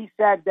feeling he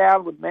sat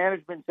down with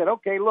management and said,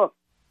 okay, look,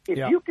 if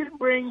you can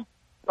bring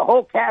the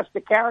whole cast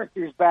of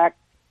characters back,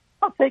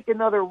 I'll take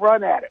another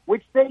run at it,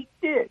 which they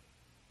did.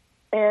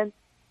 And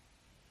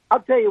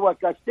I'll tell you what,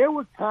 Gus, there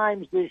were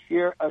times this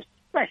year,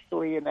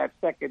 especially in that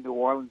second New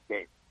Orleans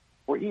game,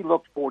 where he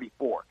looked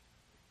 44.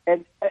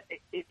 And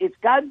it's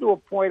gotten to a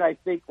point, I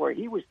think, where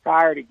he was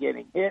tired of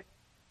getting hit.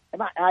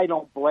 And I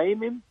don't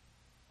blame him.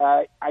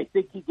 I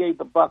think he gave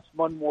the Bucs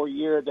one more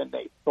year than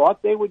they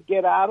thought they would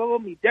get out of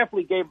him. He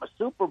definitely gave them a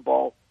Super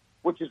Bowl,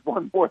 which is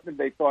one more than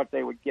they thought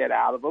they would get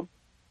out of him.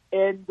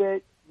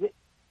 And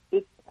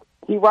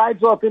he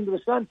rides off into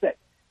the sunset.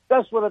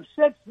 That's what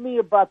upsets me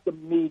about the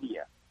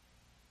media,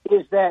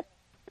 is that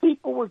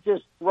people were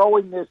just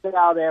throwing this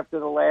out after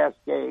the last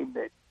game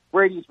that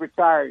Brady's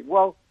retiring.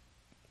 Well,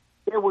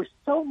 there were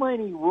so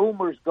many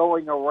rumors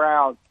going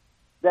around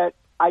that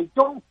I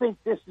don't think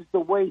this is the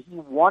way he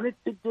wanted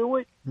to do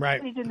it.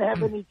 Right. He didn't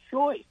have any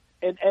choice.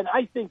 And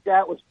I think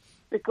that was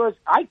because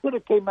I could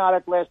have came out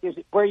at last year and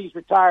said, Brady's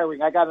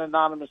retiring. I got an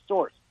anonymous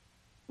source.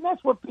 And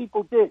that's what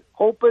people did,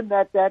 hoping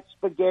that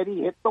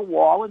spaghetti hit the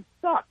wall and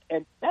stuck.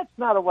 And that's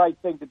not a right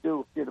thing to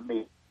do to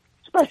me,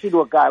 especially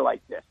to a guy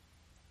like this.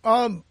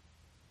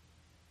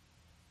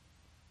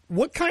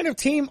 What kind of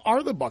team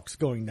are the Bucs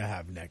going to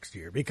have next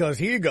year? Because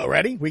here you go,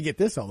 ready? We get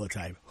this all the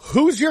time.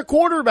 Who's your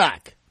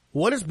quarterback?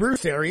 What is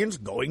Bruce Arians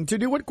going to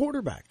do at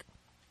quarterback?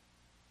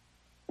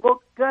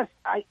 Well, Gus,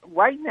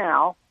 right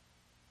now,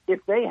 if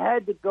they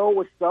had to go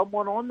with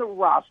someone on the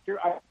roster,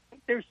 I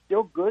think they're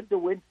still good to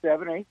win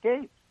 7 or 8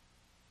 games,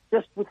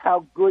 just with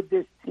how good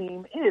this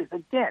team is.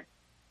 Again,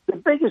 the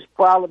biggest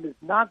problem is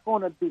not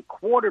going to be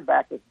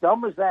quarterback, as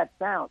dumb as that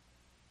sounds.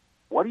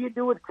 What do you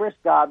do with Chris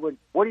Godwin?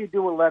 What do you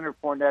do with Leonard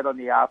Fournette on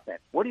the offense?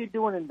 What are you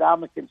doing in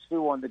Ndamukong Suh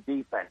on the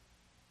defense?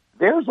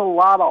 There's a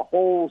lot of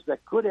holes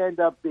that could end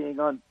up being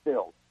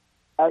unfilled.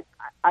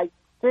 I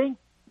think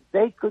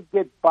they could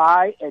get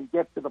by and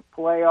get to the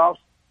playoffs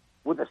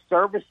with a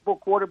serviceable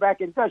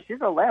quarterback. And Gus, you're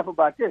going to laugh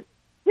about this.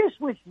 Guess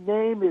which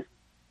name is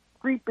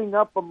creeping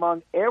up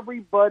among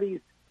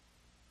everybody's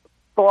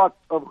thoughts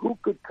of who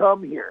could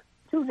come here?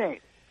 2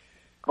 names,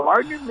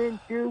 Gardner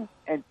Minshew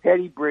and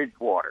Teddy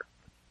Bridgewater.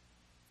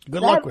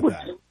 Good luck with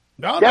that.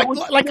 No,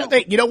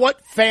 you know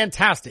what?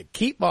 Fantastic.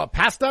 Keep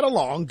pass that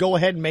along. Go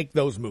ahead and make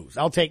those moves.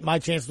 I'll take my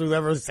chance with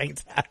whoever the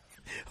Saints have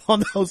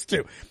on those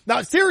 2.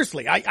 Now,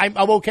 seriously, I'm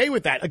okay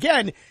with that.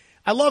 Again,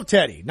 I love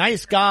Teddy.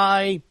 Nice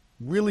guy,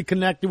 really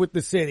connected with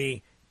the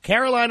city.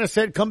 Carolina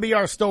said, come be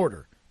our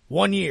starter.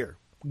 1 year.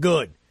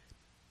 Good.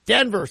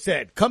 Denver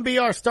said, come be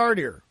our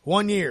starter.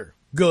 1 year.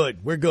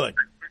 Good. We're good.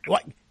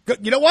 What?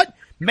 You know what?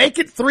 Make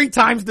it 3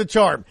 times the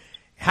charm.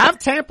 Have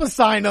Tampa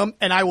sign him,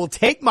 and I will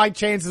take my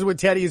chances with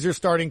Teddy as your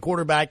starting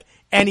quarterback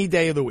any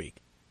day of the week.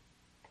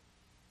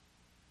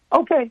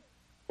 Okay.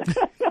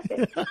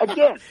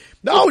 Again.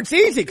 No, it's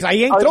easy because I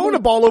ain't throwing the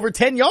ball over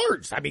 10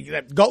 yards. I mean,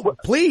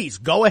 please,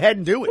 go ahead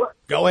and do it.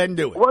 Go ahead and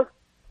do it. Well,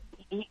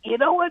 you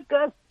know what,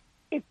 Gus?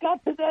 It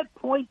got to that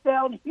point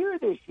down here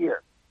this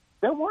year.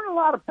 There weren't a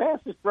lot of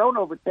passes thrown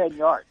over 10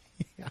 yards,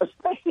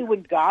 especially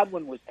when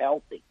Godwin was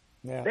healthy.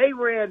 Yeah. They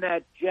ran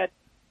that jet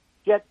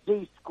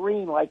Z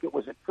screen like it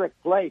was a trick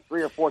play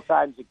 3 or 4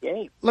 times a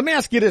game. Let me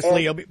ask you this,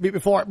 Leo,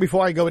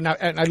 before I go now,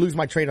 and I lose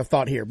my train of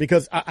thought here,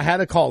 because I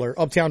had a caller,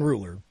 Uptown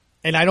Ruler,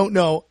 and I don't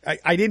know, I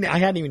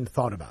hadn't even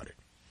thought about it.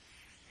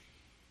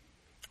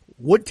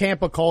 Would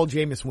Tampa call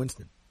Jameis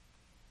Winston?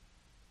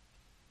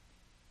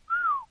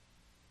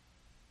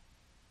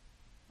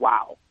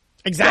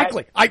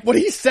 Exactly. When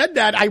he said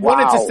that, I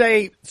wanted to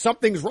say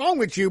something's wrong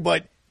with you,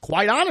 but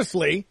quite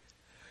honestly,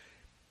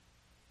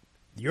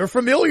 you're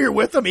familiar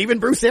with him, even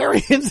Bruce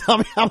Arians.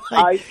 I'm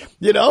like,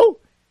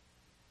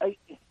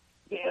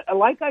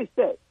 like I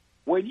said,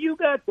 when you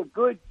got the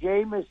good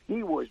Jameis,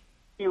 he was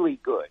really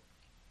good.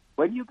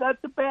 When you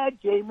got the bad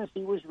Jameis,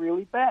 he was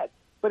really bad.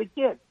 But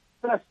again,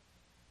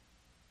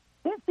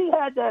 since he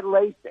had that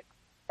LASIK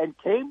and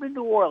came to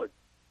New Orleans,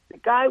 the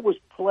guy was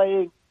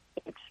playing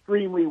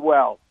extremely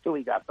well till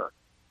he got hurt.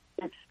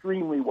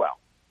 Extremely well.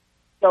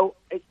 So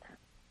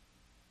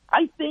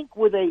I think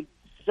with a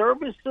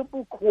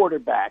serviceable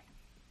quarterback,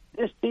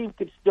 this team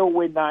could still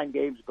win 9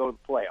 games and go to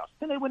the playoffs.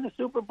 Can they win the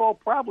Super Bowl?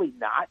 Probably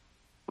not.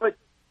 But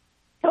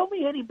tell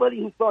me anybody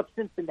who thought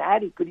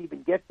Cincinnati could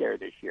even get there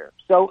this year.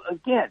 So,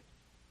 again,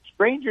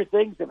 stranger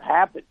things have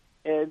happened.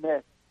 And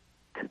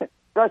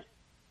just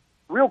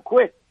real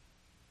quick,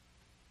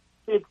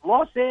 did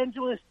Los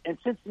Angeles and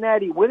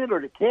Cincinnati win it, or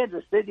did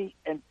Kansas City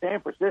and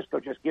San Francisco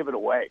just give it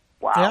away?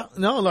 Wow. Yeah,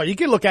 no, you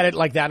can look at it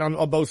like that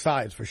on both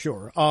sides for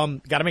sure.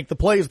 Got to make the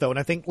plays though, and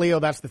I think, Leo,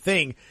 that's the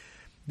thing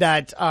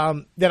that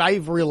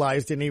I've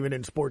realized, and even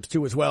in sports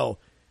too as well.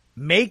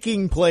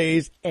 Making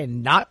plays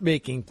and not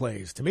making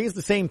plays to me is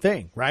the same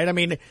thing, right? I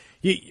mean,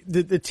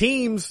 the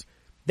teams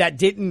that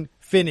didn't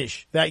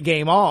finish that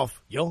game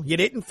off, you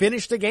didn't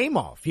finish the game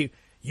off.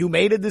 You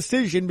made a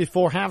decision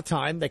before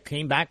halftime that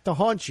came back to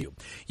haunt you.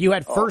 You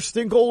had first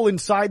and goal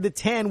inside the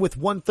 10 with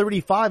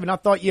 1:35, and I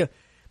thought you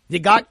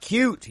got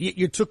cute.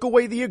 You took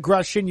away the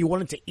aggression. You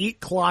wanted to eat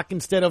clock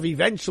instead of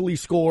eventually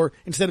score,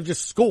 instead of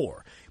just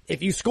score.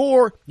 If you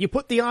score, you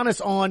put the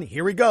onus on,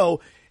 here we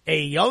go,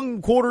 a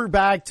young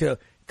quarterback to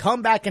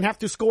come back and have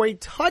to score a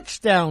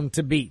touchdown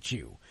to beat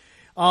you.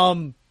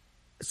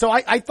 So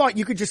I thought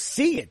you could just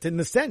see it in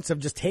the sense of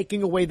just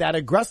taking away that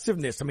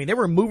aggressiveness. I mean, they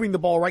were moving the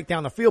ball right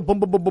down the field, boom,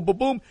 boom, boom, boom, boom,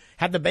 boom,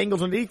 had the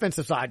Bengals on the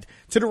defensive side.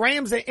 To the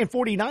Rams and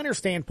 49ers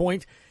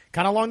standpoint,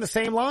 kind of along the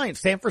same lines.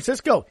 San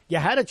Francisco, you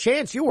had a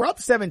chance. You were up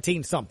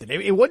 17-something.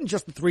 It wasn't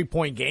just a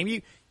 3-point game.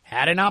 You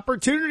had an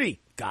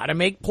opportunity. Got to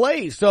make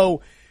plays.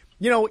 So,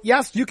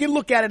 yes, you can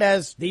look at it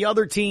as the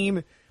other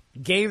team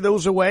gave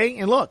those away.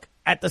 And look,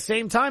 at the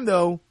same time,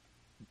 though,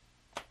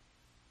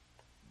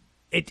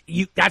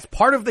 that's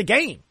part of the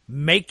game.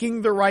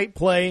 Making the right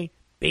play,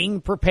 being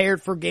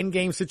prepared for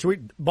in-game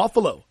situation.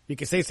 Buffalo, you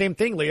can say the same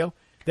thing, Leo.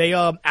 They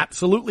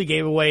absolutely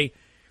gave away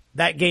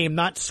that game,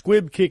 not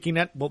squib kicking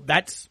that. Well,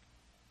 it's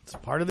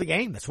part of the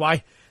game. That's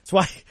why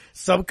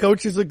some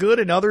coaches are good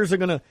and others are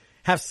going to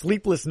have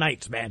sleepless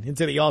nights, man,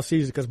 into the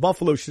offseason, because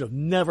Buffalo should have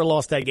never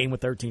lost that game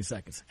with 13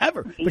 seconds.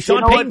 Ever. But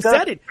Sean Payton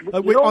said it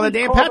on the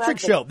Dan Patrick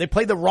show. They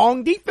played the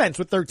wrong defense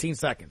with 13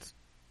 seconds.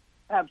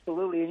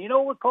 Absolutely. And you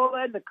know what we call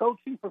that in the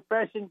coaching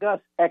profession,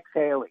 Gus?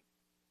 Exhaling.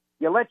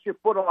 You let your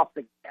foot off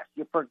the gas.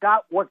 You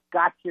forgot what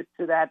got you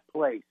to that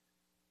place.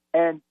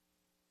 And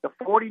the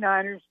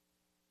 49ers,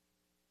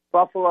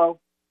 Buffalo,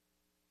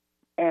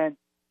 and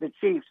the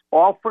Chiefs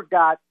all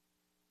forgot,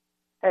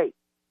 hey,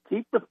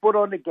 keep the foot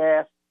on the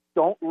gas.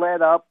 Don't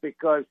let up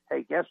because,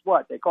 hey, guess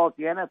what? They call it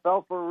the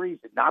NFL for a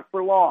reason, not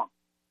for long.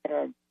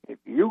 And if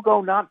you go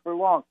not for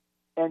long,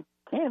 and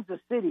Kansas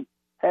City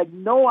had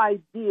no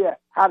idea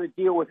how to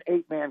deal with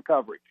 8-man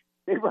coverage.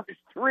 They rushed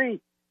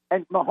 3,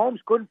 and Mahomes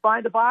couldn't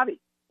find a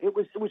body. It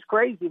was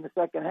crazy in the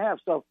second half.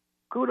 So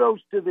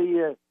kudos to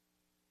the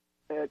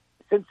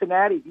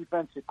Cincinnati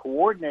defensive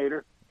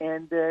coordinator.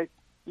 And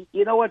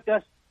you know what,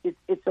 Gus?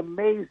 It's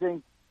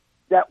amazing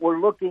that we're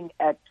looking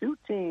at two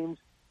teams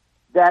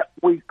that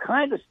we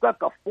kind of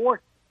stuck a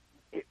fork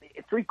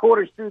 3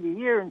 quarters through the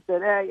year and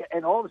said, hey,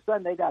 and all of a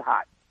sudden they got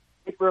hot.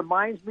 It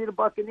reminds me of the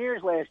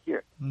Buccaneers last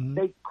year. Mm-hmm.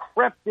 They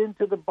crept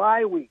into the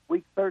bye week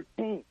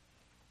 13.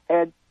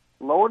 And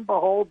lo and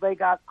behold, they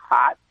got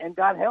hot and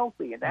got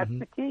healthy, and that's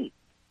the key.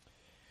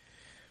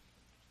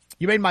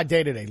 You made my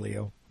day today,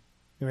 Leo.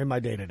 You made my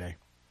day today.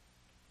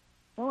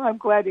 Well, I'm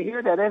glad to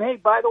hear that. And, hey,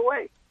 by the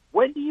way,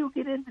 when do you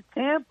get into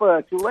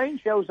Tampa? Tulane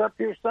shows up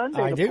here Sunday.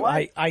 I do.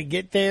 I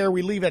get there.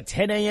 We leave at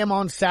 10 a.m.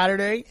 on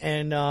Saturday,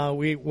 and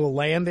we will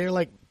land there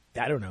like,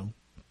 I don't know.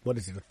 What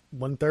is it,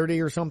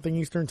 1:30 or something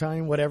Eastern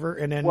time, whatever.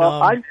 And then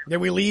then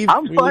we leave.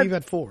 We leave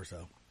at 4.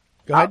 So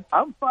go ahead.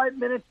 I'm 5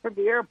 minutes from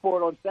the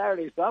airport on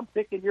Saturday, so I'm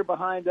picking your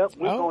behind up.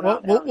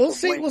 We'll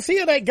see. We'll see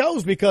how that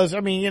goes because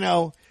I mean,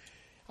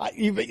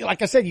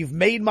 like I said, you've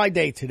made my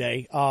day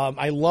today.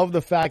 I love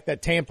the fact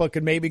that Tampa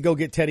could maybe go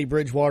get Teddy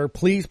Bridgewater.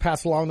 Please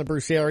pass along the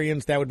Bruce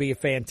Arians. That would be a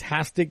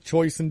fantastic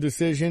choice and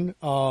decision.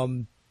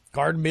 Guard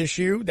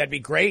Minshew, that'd be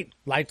great.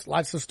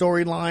 Lots of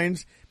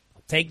storylines.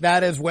 Take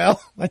that as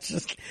well.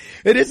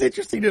 It is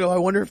interesting to know. I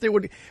wonder if they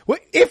would,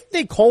 if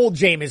they called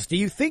Jameis, do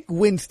you think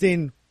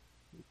Winston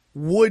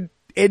would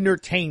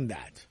entertain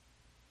that?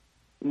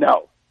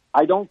 No,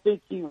 I don't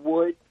think he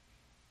would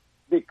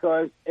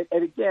because,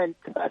 and again,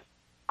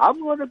 I'm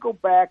going to go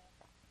back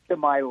to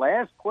my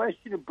last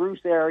question to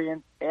Bruce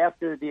Arians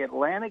after the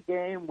Atlanta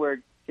game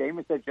where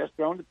Jameis had just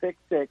thrown the pick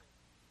 6,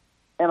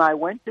 and I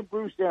went to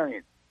Bruce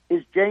Arians.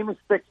 Is Jameis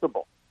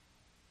fixable?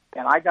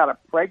 And I got a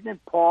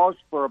pregnant pause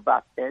for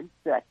about 10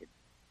 seconds.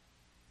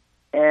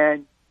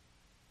 And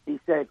he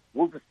said,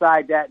 we'll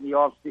decide that in the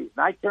offseason.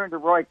 I turned to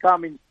Roy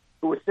Cummings,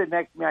 who was sitting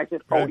next to me. I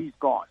said, oh, he's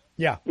gone.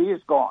 Yeah. He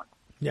is gone.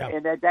 Yeah.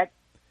 And that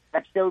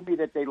showed me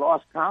that they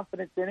lost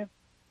confidence in him.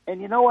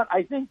 And you know what?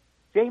 I think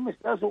Jameis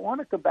doesn't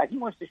want to come back. He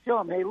wants to show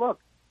him, hey, look,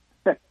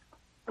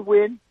 I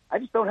win. I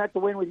just don't have to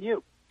win with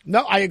you.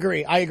 No, I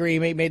agree.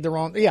 You made the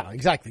wrong. Yeah,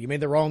 exactly. You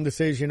made the wrong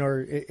decision, or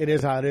it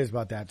is how it is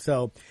about that.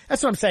 So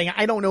that's what I'm saying.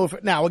 I don't know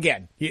if now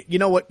again. You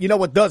know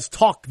what does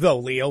talk though,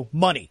 Leo?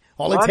 Money.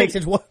 All it takes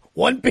is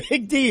one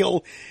big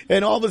deal,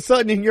 and all of a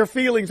sudden, in your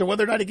feelings of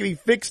whether or not it can be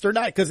fixed or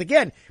not. Because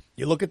again,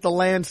 you look at the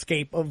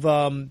landscape of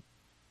the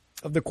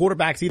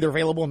quarterbacks either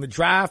available in the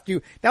draft.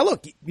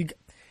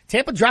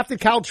 Tampa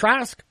drafted Kyle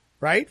Trask,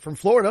 right, from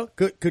Florida.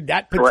 Could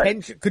that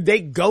potential? Could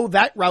they go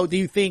that route? Do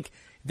you think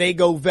they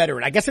go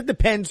veteran? I guess it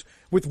depends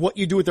with what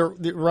you do with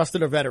the rest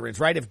of the veterans,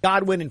 right? If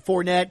Godwin and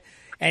Fournette,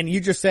 and you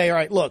just say, all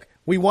right, look,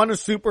 we won a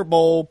Super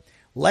Bowl,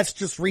 let's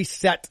just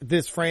reset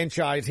this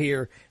franchise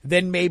here,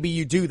 then maybe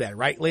you do that,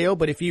 right, Leo?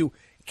 But if you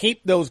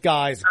keep those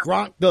guys,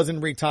 Gronk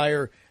doesn't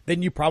retire,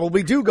 then you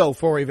probably do go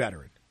for a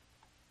veteran.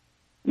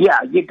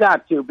 Yeah, you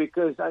got to,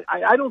 because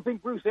I don't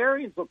think Bruce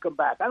Arians will come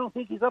back. I don't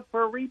think he's up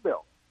for a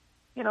rebuild.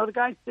 You know, the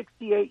guy's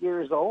 68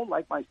 years old,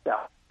 like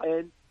myself,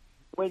 and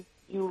when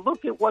you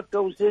look at what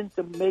goes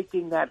into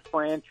making that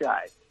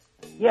franchise,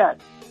 yes,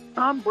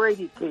 Tom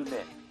Brady came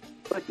in,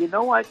 but you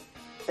know what?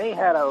 They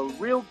had a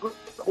real good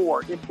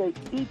core. If they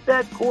keep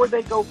that core,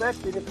 they go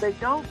veteran. If they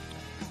don't,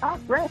 Kyle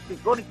Trask is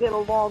going to get a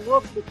long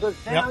look, because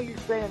now you're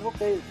saying,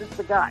 okay, is this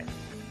the guy?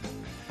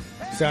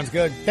 Sounds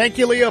good. Thank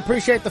you, Leo.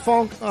 Appreciate the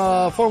phone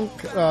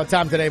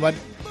time today, bud.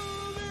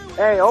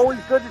 Hey, always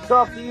good to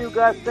talk to you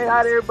guys. Say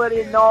hi to everybody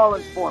in New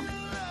Orleans for me.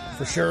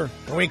 For sure.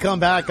 When we come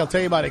back, I'll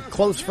tell you about a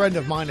close friend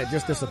of mine that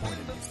just disappointed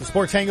me. It's the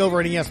Sports Hangover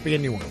at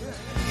ESPN New Orleans.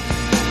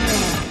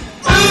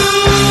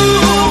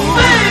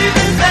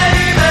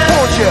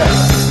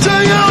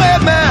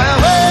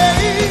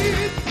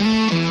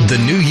 The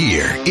new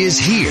year is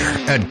here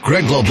at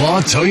Greg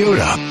LeBlanc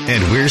Toyota,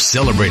 and we're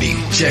celebrating.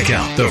 Check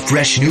out the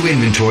fresh new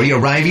inventory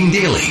arriving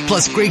daily,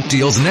 plus great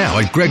deals now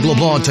at Greg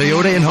LeBlanc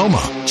Toyota in Houma.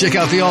 Check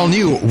out the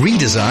all-new,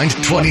 redesigned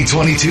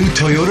 2022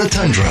 Toyota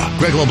Tundra.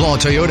 Greg LeBlanc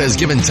Toyota has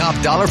given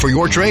top dollar for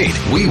your trade.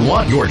 We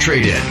want your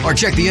trade-in. Or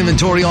check the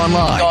inventory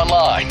online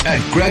at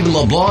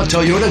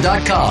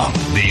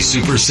GregLeBlancToyota.com. These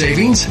super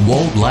savings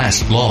won't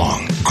last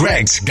long.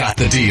 Greg's got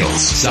the deals.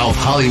 South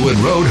Hollywood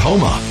Road,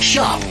 Houma.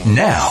 Shop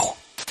now.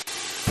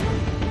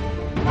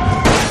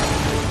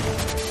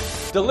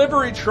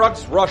 Delivery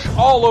trucks rush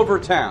all over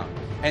town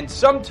and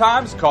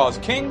sometimes cause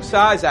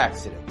king-size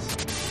accidents.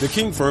 The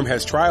King Firm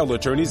has trial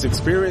attorneys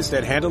experienced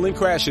at handling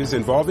crashes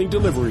involving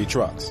delivery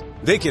trucks.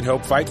 They can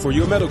help fight for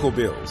your medical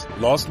bills,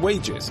 lost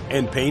wages,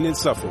 and pain and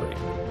suffering.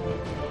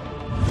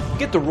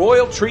 Get the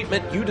royal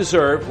treatment you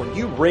deserve when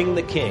you ring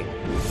the King.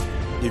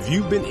 If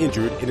you've been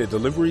injured in a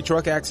delivery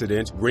truck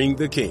accident, ring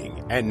the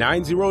King at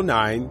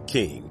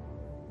 909-KING.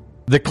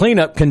 The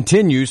cleanup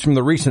continues from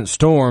the recent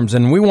storms,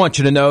 and we want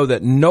you to know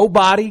that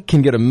nobody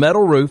can get a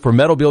metal roof or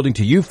metal building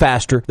to you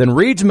faster than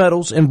Reed's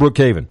Metals in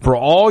Brookhaven. For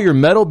all your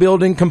metal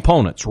building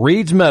components,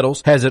 Reed's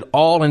Metals has it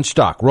all in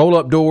stock.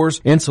 Roll-up doors,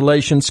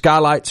 insulation,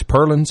 skylights,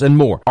 purlins, and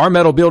more. Our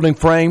metal building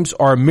frames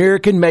are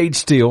American-made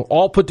steel,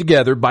 all put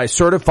together by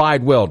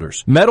certified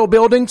welders. Metal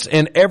buildings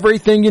and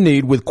everything you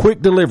need with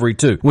quick delivery,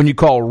 too. When you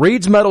call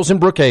Reed's Metals in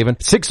Brookhaven,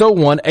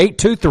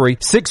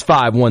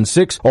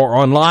 601-823-6516, or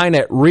online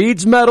at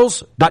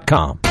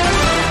reedsmetals.com.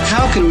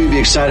 How can we be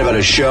excited about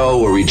a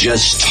show where we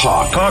just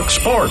talk? Talk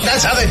sports.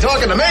 That's how they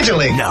talk in the Major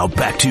League. Now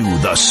back to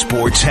the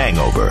Sports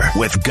Hangover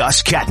with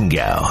Gus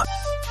Kattengell.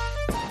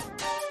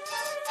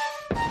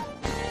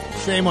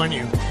 Shame on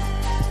you.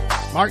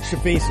 Mark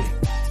Shafisi.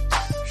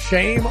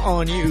 Shame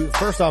on you.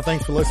 First off,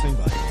 thanks for listening,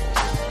 buddy.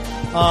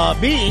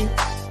 B,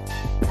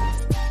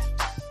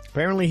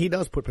 apparently he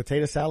does put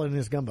potato salad in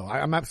his gumbo.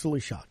 I'm absolutely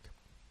shocked.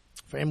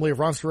 Family of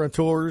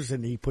restaurateurs,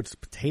 and he puts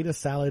potato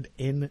salad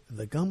in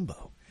the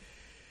gumbo.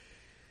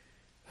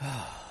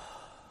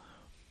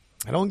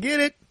 I don't get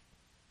it.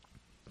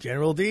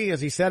 General D, as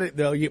he said it,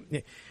 though,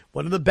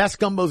 one of the best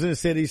gumbos in the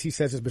cities, he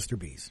says, is Mr.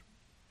 B's.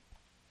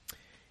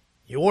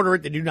 You order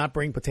it, they do not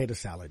bring potato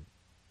salad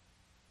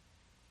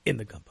in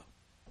the gumbo.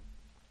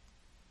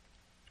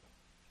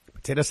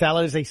 Potato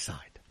salad is a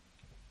side.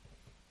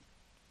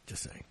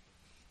 Just saying.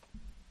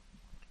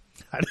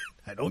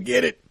 I don't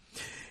get it.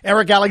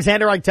 Eric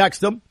Alexander, I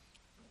text him.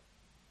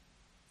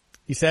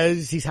 He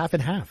says he's half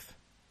and half.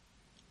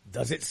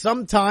 Does it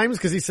sometimes,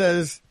 because he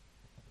says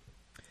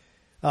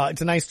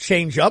it's a nice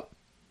change up.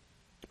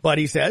 But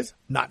he says,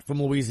 not from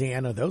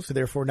Louisiana, though, so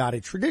therefore not a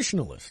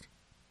traditionalist.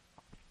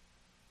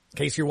 In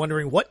case you're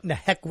wondering what in the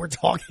heck we're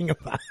talking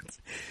about.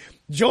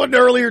 Jordan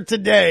earlier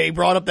today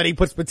brought up that he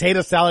puts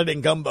potato salad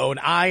in gumbo, and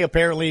I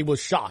apparently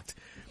was shocked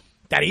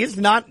that he is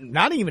not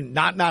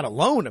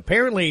alone.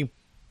 Apparently,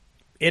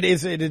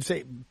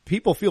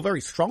 people feel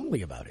very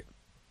strongly about it.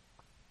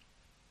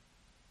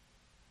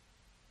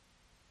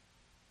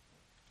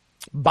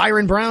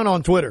 Byron Brown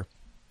on Twitter.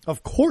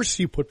 Of course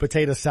you put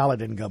potato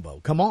salad in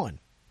gumbo. Come on.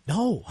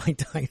 No, I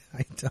don't.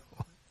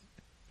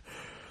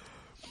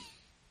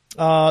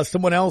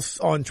 Someone else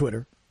on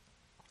Twitter.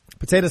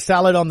 Potato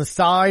salad on the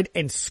side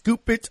and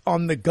scoop it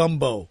on the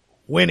gumbo.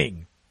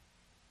 Winning.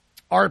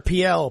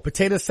 RPL,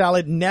 potato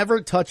salad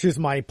never touches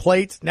my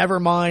plate. Never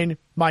mind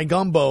my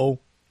gumbo.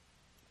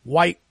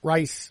 White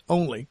rice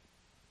only.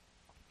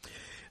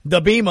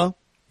 Dabima,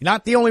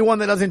 not the only one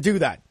that doesn't do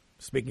that.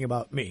 Speaking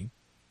about me.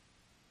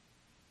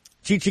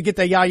 Chichi Get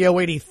the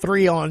Yayo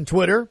 83 on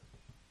Twitter.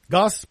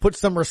 Gus, put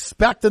some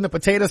respect in the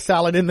potato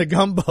salad in the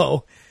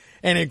gumbo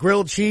and a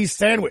grilled cheese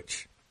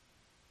sandwich.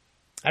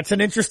 That's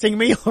an interesting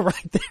meal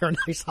right there. A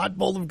nice hot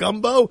bowl of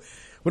gumbo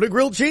with a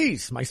grilled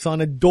cheese. My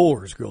son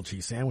adores grilled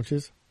cheese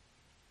sandwiches.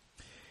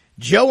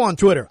 Joe on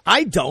Twitter.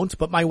 I don't,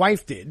 but my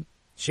wife did.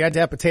 She had to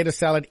have potato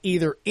salad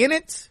either in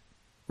it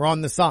or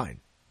on the side.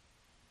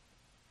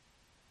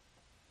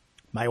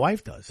 My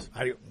wife does.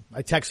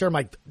 I text her,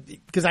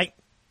 because I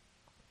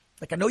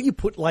know you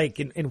put like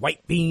in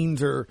white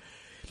beans, or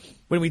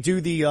when we do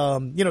the,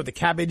 the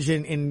cabbage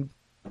and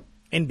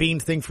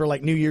beans thing for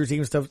like New Year's Eve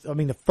and stuff. I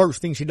mean, the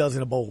first thing she does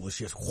in a bowl is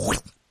just,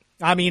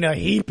 a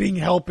heaping,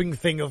 helping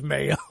thing of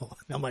mayo.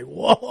 And I'm like,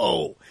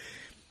 whoa,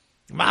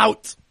 I'm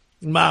out.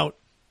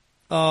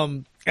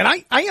 And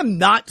I am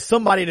not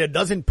somebody that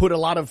doesn't put a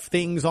lot of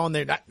things on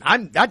there.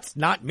 That's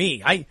not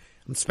me. I'm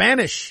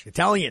Spanish,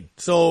 Italian.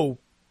 So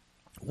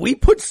we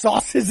put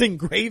sauces and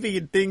gravy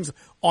and things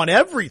on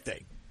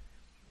everything.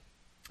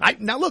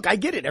 Now look, I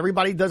get it.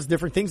 Everybody does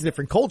different things,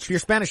 different culture. You're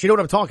Spanish. You know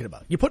what I'm talking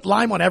about. You put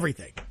lime on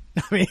everything.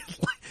 I mean,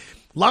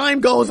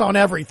 lime goes on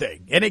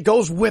everything and it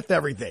goes with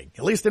everything,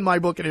 at least in my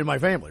book and in my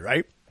family,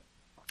 right?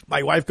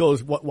 My wife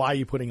goes, why are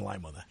you putting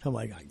lime on that? I'm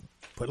like, I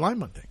put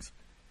lime on things.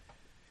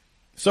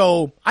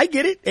 So I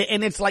get it.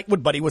 And it's like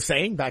what Buddy was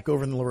saying back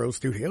over in the LaRose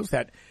Studios,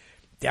 that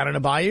down in the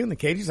bayou in the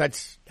cages,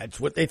 that's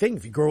what they think.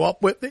 If you grow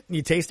up with it and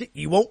you taste it,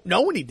 you won't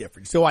know any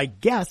different. So I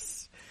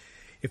guess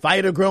if I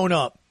had grown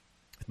up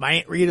with my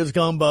Aunt Rita's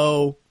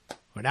gumbo,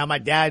 or now my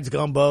dad's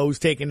gumbo, who's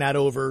taking that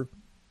over,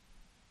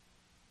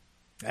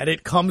 and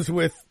it comes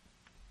with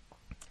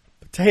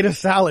potato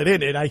salad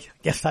in it, I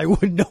guess I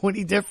wouldn't know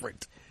any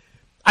different.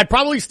 I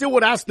probably still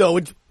would ask though,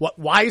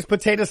 why is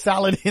potato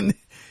salad in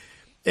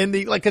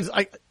the, like, 'cause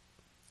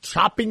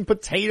chopping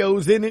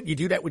potatoes in it. You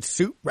do that with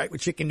soup, right?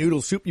 With chicken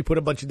noodle soup, you put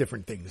a bunch of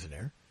different things in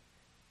there.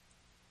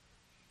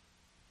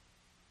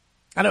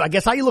 I don't know. I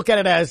guess how you look at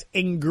it as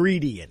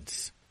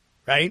ingredients,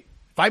 right?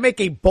 If I make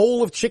a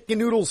bowl of chicken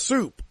noodle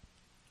soup,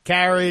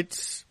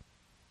 carrots,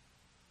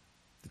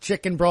 the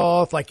chicken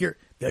broth,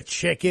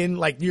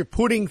 you're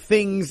putting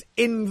things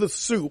in the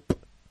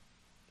soup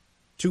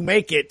to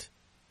make it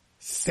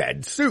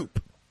said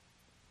soup.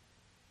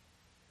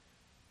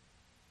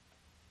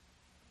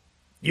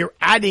 You're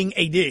adding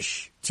a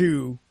dish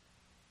to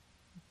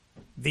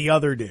the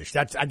other dish.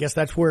 I guess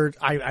that's where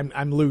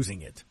I'm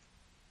losing it.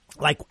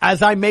 Like,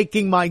 as I'm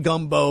making my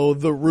gumbo,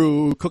 the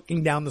roux,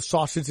 cooking down the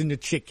sausage and the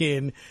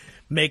chicken,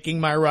 making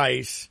my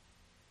rice,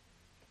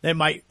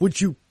 would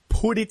you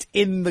put it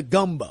in the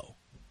gumbo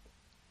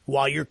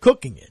while you're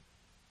cooking it?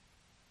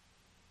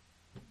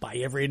 By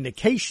every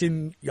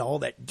indication, y'all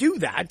that do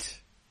that,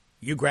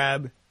 you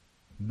grab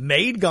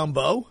made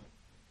gumbo,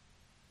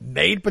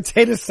 made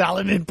potato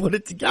salad, and put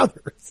it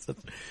together.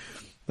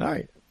 All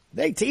right.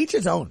 Hey, to each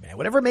his own, man.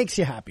 Whatever makes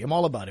you happy. I'm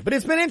all about it. But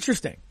it's been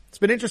interesting. It's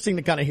been interesting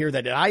to kind of hear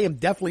that I am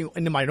definitely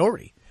in the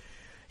minority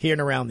here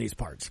and around these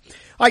parts.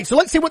 All right. So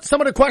let's see what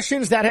some of the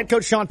questions that head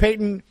coach Sean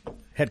Payton,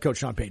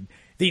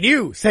 the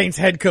new Saints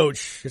head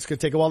coach, it's going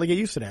to take a while to get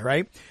used to that,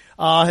 right?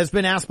 Has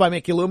been asked by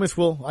Mickey Loomis.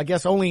 Will, I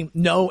guess, only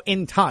know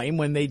in time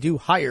when they do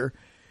hire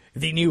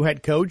the new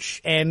head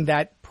coach. And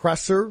that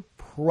presser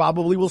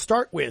probably will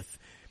start with,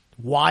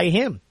 why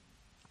him?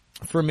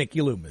 For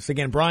Mickey Loomis.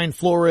 Again, Brian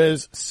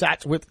Flores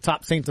sat with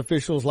top Saints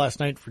officials last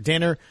night for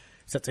dinner.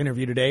 Set to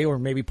interview today, or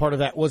maybe part of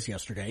that was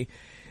yesterday.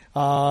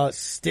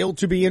 Still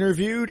to be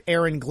interviewed,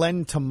 Aaron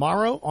Glenn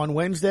tomorrow on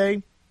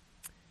Wednesday.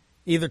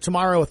 Either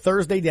tomorrow or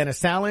Thursday,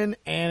 Dennis Allen.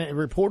 And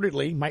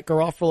reportedly, Mike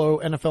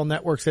Garofalo, NFL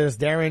Network, says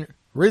Darren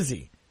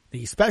Rizzi,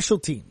 the special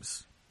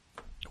teams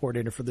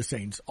coordinator for the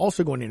Saints,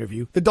 also going to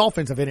interview. The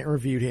Dolphins have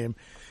interviewed him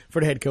for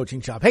the head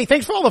coaching job. Hey,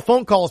 thanks for all the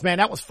phone calls, man.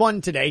 That was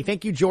fun today.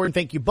 Thank you, Jordan.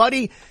 Thank you,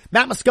 Buddy.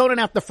 Matt Moscona,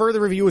 after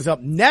further review, is up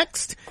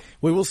next.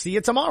 We will see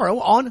you tomorrow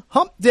on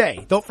Hump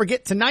Day. Don't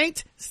forget,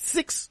 tonight,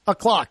 6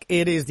 o'clock.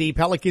 It is the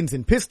Pelicans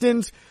and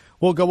Pistons.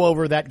 We'll go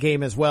over that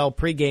game as well.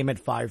 Pre-game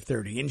at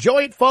 5:30.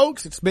 Enjoy it,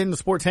 folks. It's been the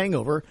Sports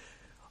Hangover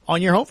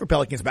on your home for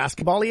Pelicans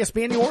basketball,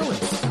 ESPN New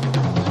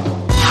Orleans.